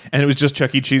shop, and it was just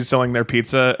Chuck E. Cheese selling their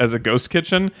pizza as a ghost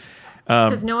kitchen.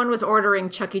 Because no one was ordering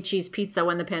Chuck E. Cheese pizza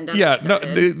when the pandemic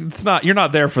started. No, it's not. You're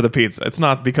not there for the pizza. It's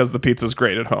not because the pizza's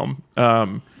great at home.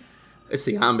 It's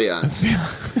the ambiance.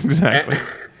 Exactly.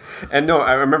 And no,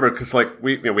 I remember because like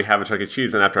we have a Chuck E.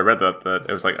 Cheese, and after I read that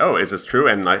it was like, oh, is this true?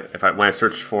 And when I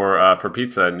searched for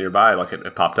pizza nearby, like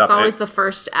it popped up. It's always the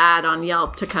first ad on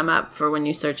Yelp to come up for when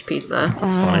you search pizza.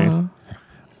 That's funny.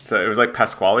 So it was like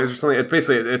Pasquale's or something. It's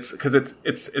basically it's because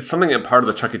it's something in part of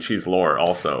the Chuck E. Cheese lore.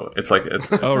 Also, it's like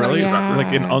oh really? Yeah.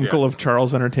 Like an uncle of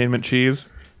Charles Entertainment Cheese.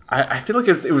 I feel like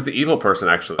it was the evil person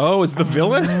actually. Oh, it's the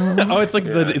villain. Oh, it's like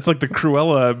the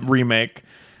Cruella remake.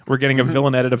 We're getting a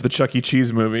villain edit of the Chuck E.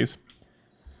 Cheese movies.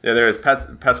 Yeah, there is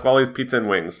Pasquale's Pizza and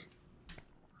Wings.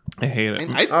 I hate it.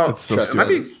 It's so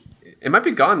stupid. It might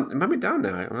be gone. It might be down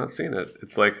now. I'm not seeing it.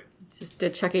 It's like just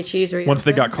did Chuck E. Cheese once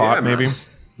they got caught, maybe.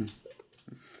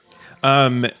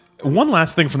 One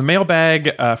last thing from the mailbag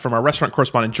from our restaurant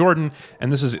correspondent Jordan,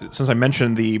 and this is since I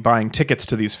mentioned the buying tickets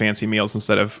to these fancy meals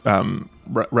instead of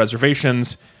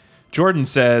reservations. Jordan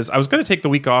says, I was going to take the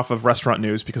week off of restaurant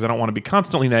news because I don't want to be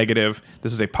constantly negative.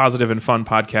 This is a positive and fun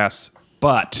podcast.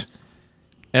 But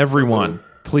everyone,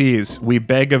 please, we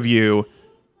beg of you,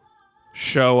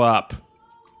 show up.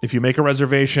 If you make a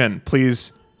reservation,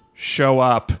 please show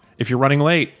up. If you're running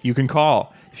late, you can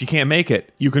call. If you can't make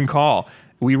it, you can call.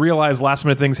 We realize last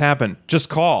minute things happen. Just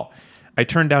call. I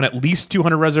turned down at least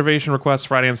 200 reservation requests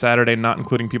Friday and Saturday, not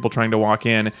including people trying to walk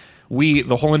in. We,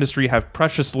 the whole industry, have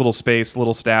precious little space,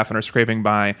 little staff, and are scraping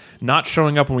by. Not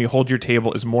showing up when we hold your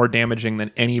table is more damaging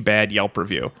than any bad Yelp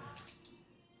review.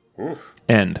 Oof.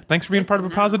 End. Thanks for being part of a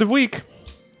positive week,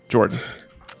 Jordan.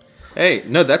 Hey,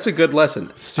 no, that's a good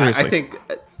lesson. Seriously. I think,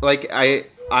 like,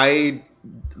 I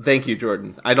thank you,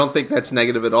 Jordan. I don't think that's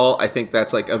negative at all. I think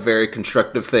that's, like, a very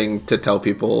constructive thing to tell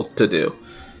people to do.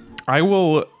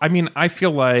 I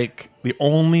feel like the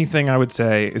only thing I would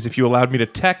say is if you allowed me to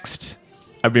text,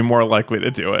 I'd be more likely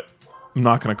to do it. I'm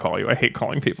not going to call you. I hate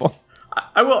calling people.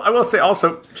 I will say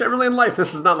also, generally in life,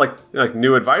 this is not like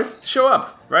new advice. Show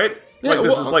up, right? Yeah,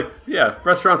 this is like,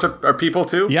 restaurants are people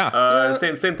too. Yeah.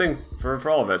 Same thing for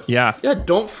all of it. Yeah. Yeah,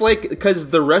 don't flake, because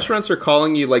the restaurants are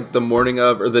calling you like the morning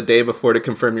of or the day before to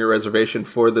confirm your reservation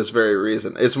for this very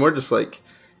reason. It's more just like,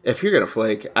 if you're going to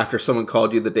flake after someone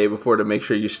called you the day before to make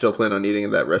sure you still plan on eating at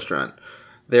that restaurant,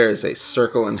 there is a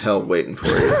circle in hell waiting for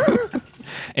you.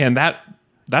 And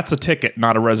that's a ticket,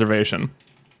 not a reservation.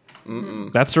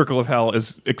 That circle of hell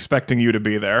is expecting you to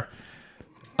be there.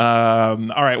 All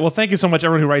right. Well, thank you so much,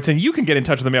 everyone who writes in. You can get in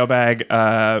touch with the mailbag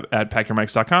at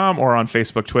packyourmics.com or on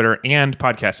Facebook, Twitter, and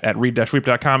podcast at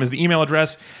read-weep.com is the email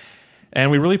address. And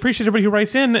we really appreciate everybody who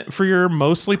writes in for your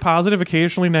mostly positive,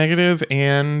 occasionally negative,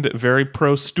 and very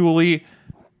pro-stooly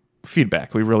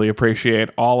feedback. We really appreciate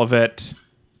all of it.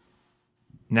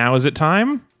 Now is it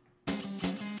time?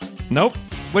 Nope.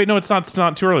 Wait, no, it's not. It's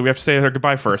not too early. We have to say our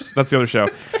goodbye first. That's the other show.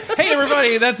 Hey,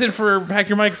 everybody. That's it for Pack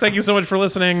Your Mics. Thank you so much for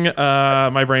listening.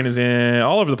 My brain is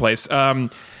all over the place.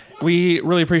 We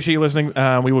really appreciate you listening.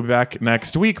 We will be back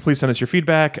next week. Please send us your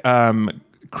feedback.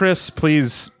 Chris,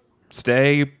 please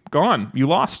stay gone. You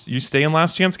lost. You stay in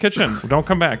Last Chance Kitchen. Don't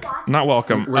come back. Not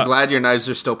welcome. We're glad your knives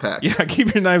are still packed. Yeah,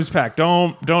 keep your knives packed.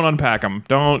 Don't unpack them.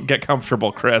 Don't get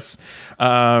comfortable, Chris.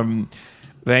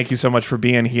 Thank you so much for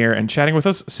being here and chatting with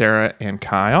us, Sarah and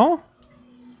Kyle.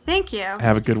 Thank you.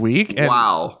 Have a good week. And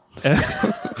Wow.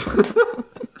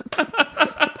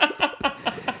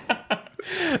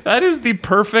 that is the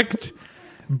perfect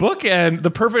bookend,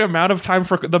 the perfect amount of time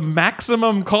for the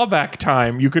maximum callback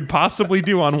time you could possibly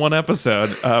do on one episode.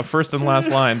 First and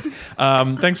last lines.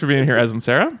 Thanks for being here, Ez and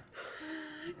Sarah.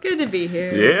 Good to be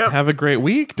here. Yeah. Have a great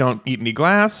week. Don't eat any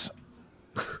glass.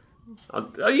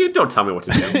 You don't tell me what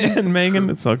to do. And Megan,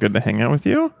 it's so good to hang out with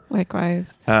you.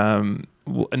 Likewise.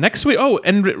 Next week,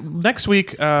 next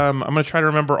week, I'm going to try to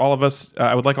remember all of us.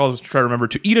 I would like all of us to try to remember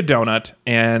to eat a donut.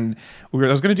 And I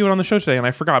was going to do it on the show today, and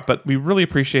I forgot. But we really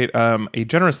appreciate a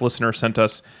generous listener sent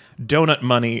us donut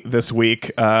money this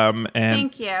week. And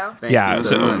Thank you. Thank you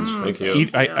so much. Thank you.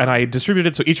 I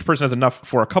distributed it so each person has enough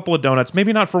for a couple of donuts.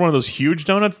 Maybe not for one of those huge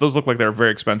donuts; those look like they're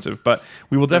very expensive. But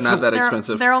we will Not definitely that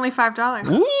expensive. They're only $5.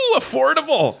 Ooh,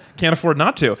 affordable! Can't afford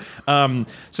not to.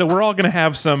 So we're all gonna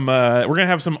have some. We're gonna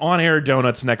have some on-air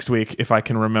donuts next week, if I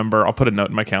can remember. I'll put a note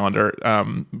in my calendar.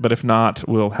 But if not,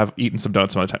 we'll have eaten some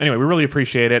donuts some other time. Anyway, we really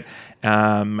appreciate it,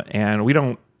 and we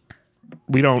don't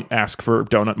ask for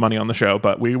donut money on the show,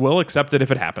 but we will accept it if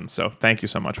it happens. So thank you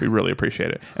so much. We really appreciate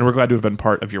it, and we're glad to have been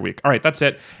part of your week. All right, that's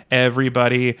it,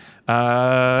 everybody.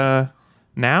 Now.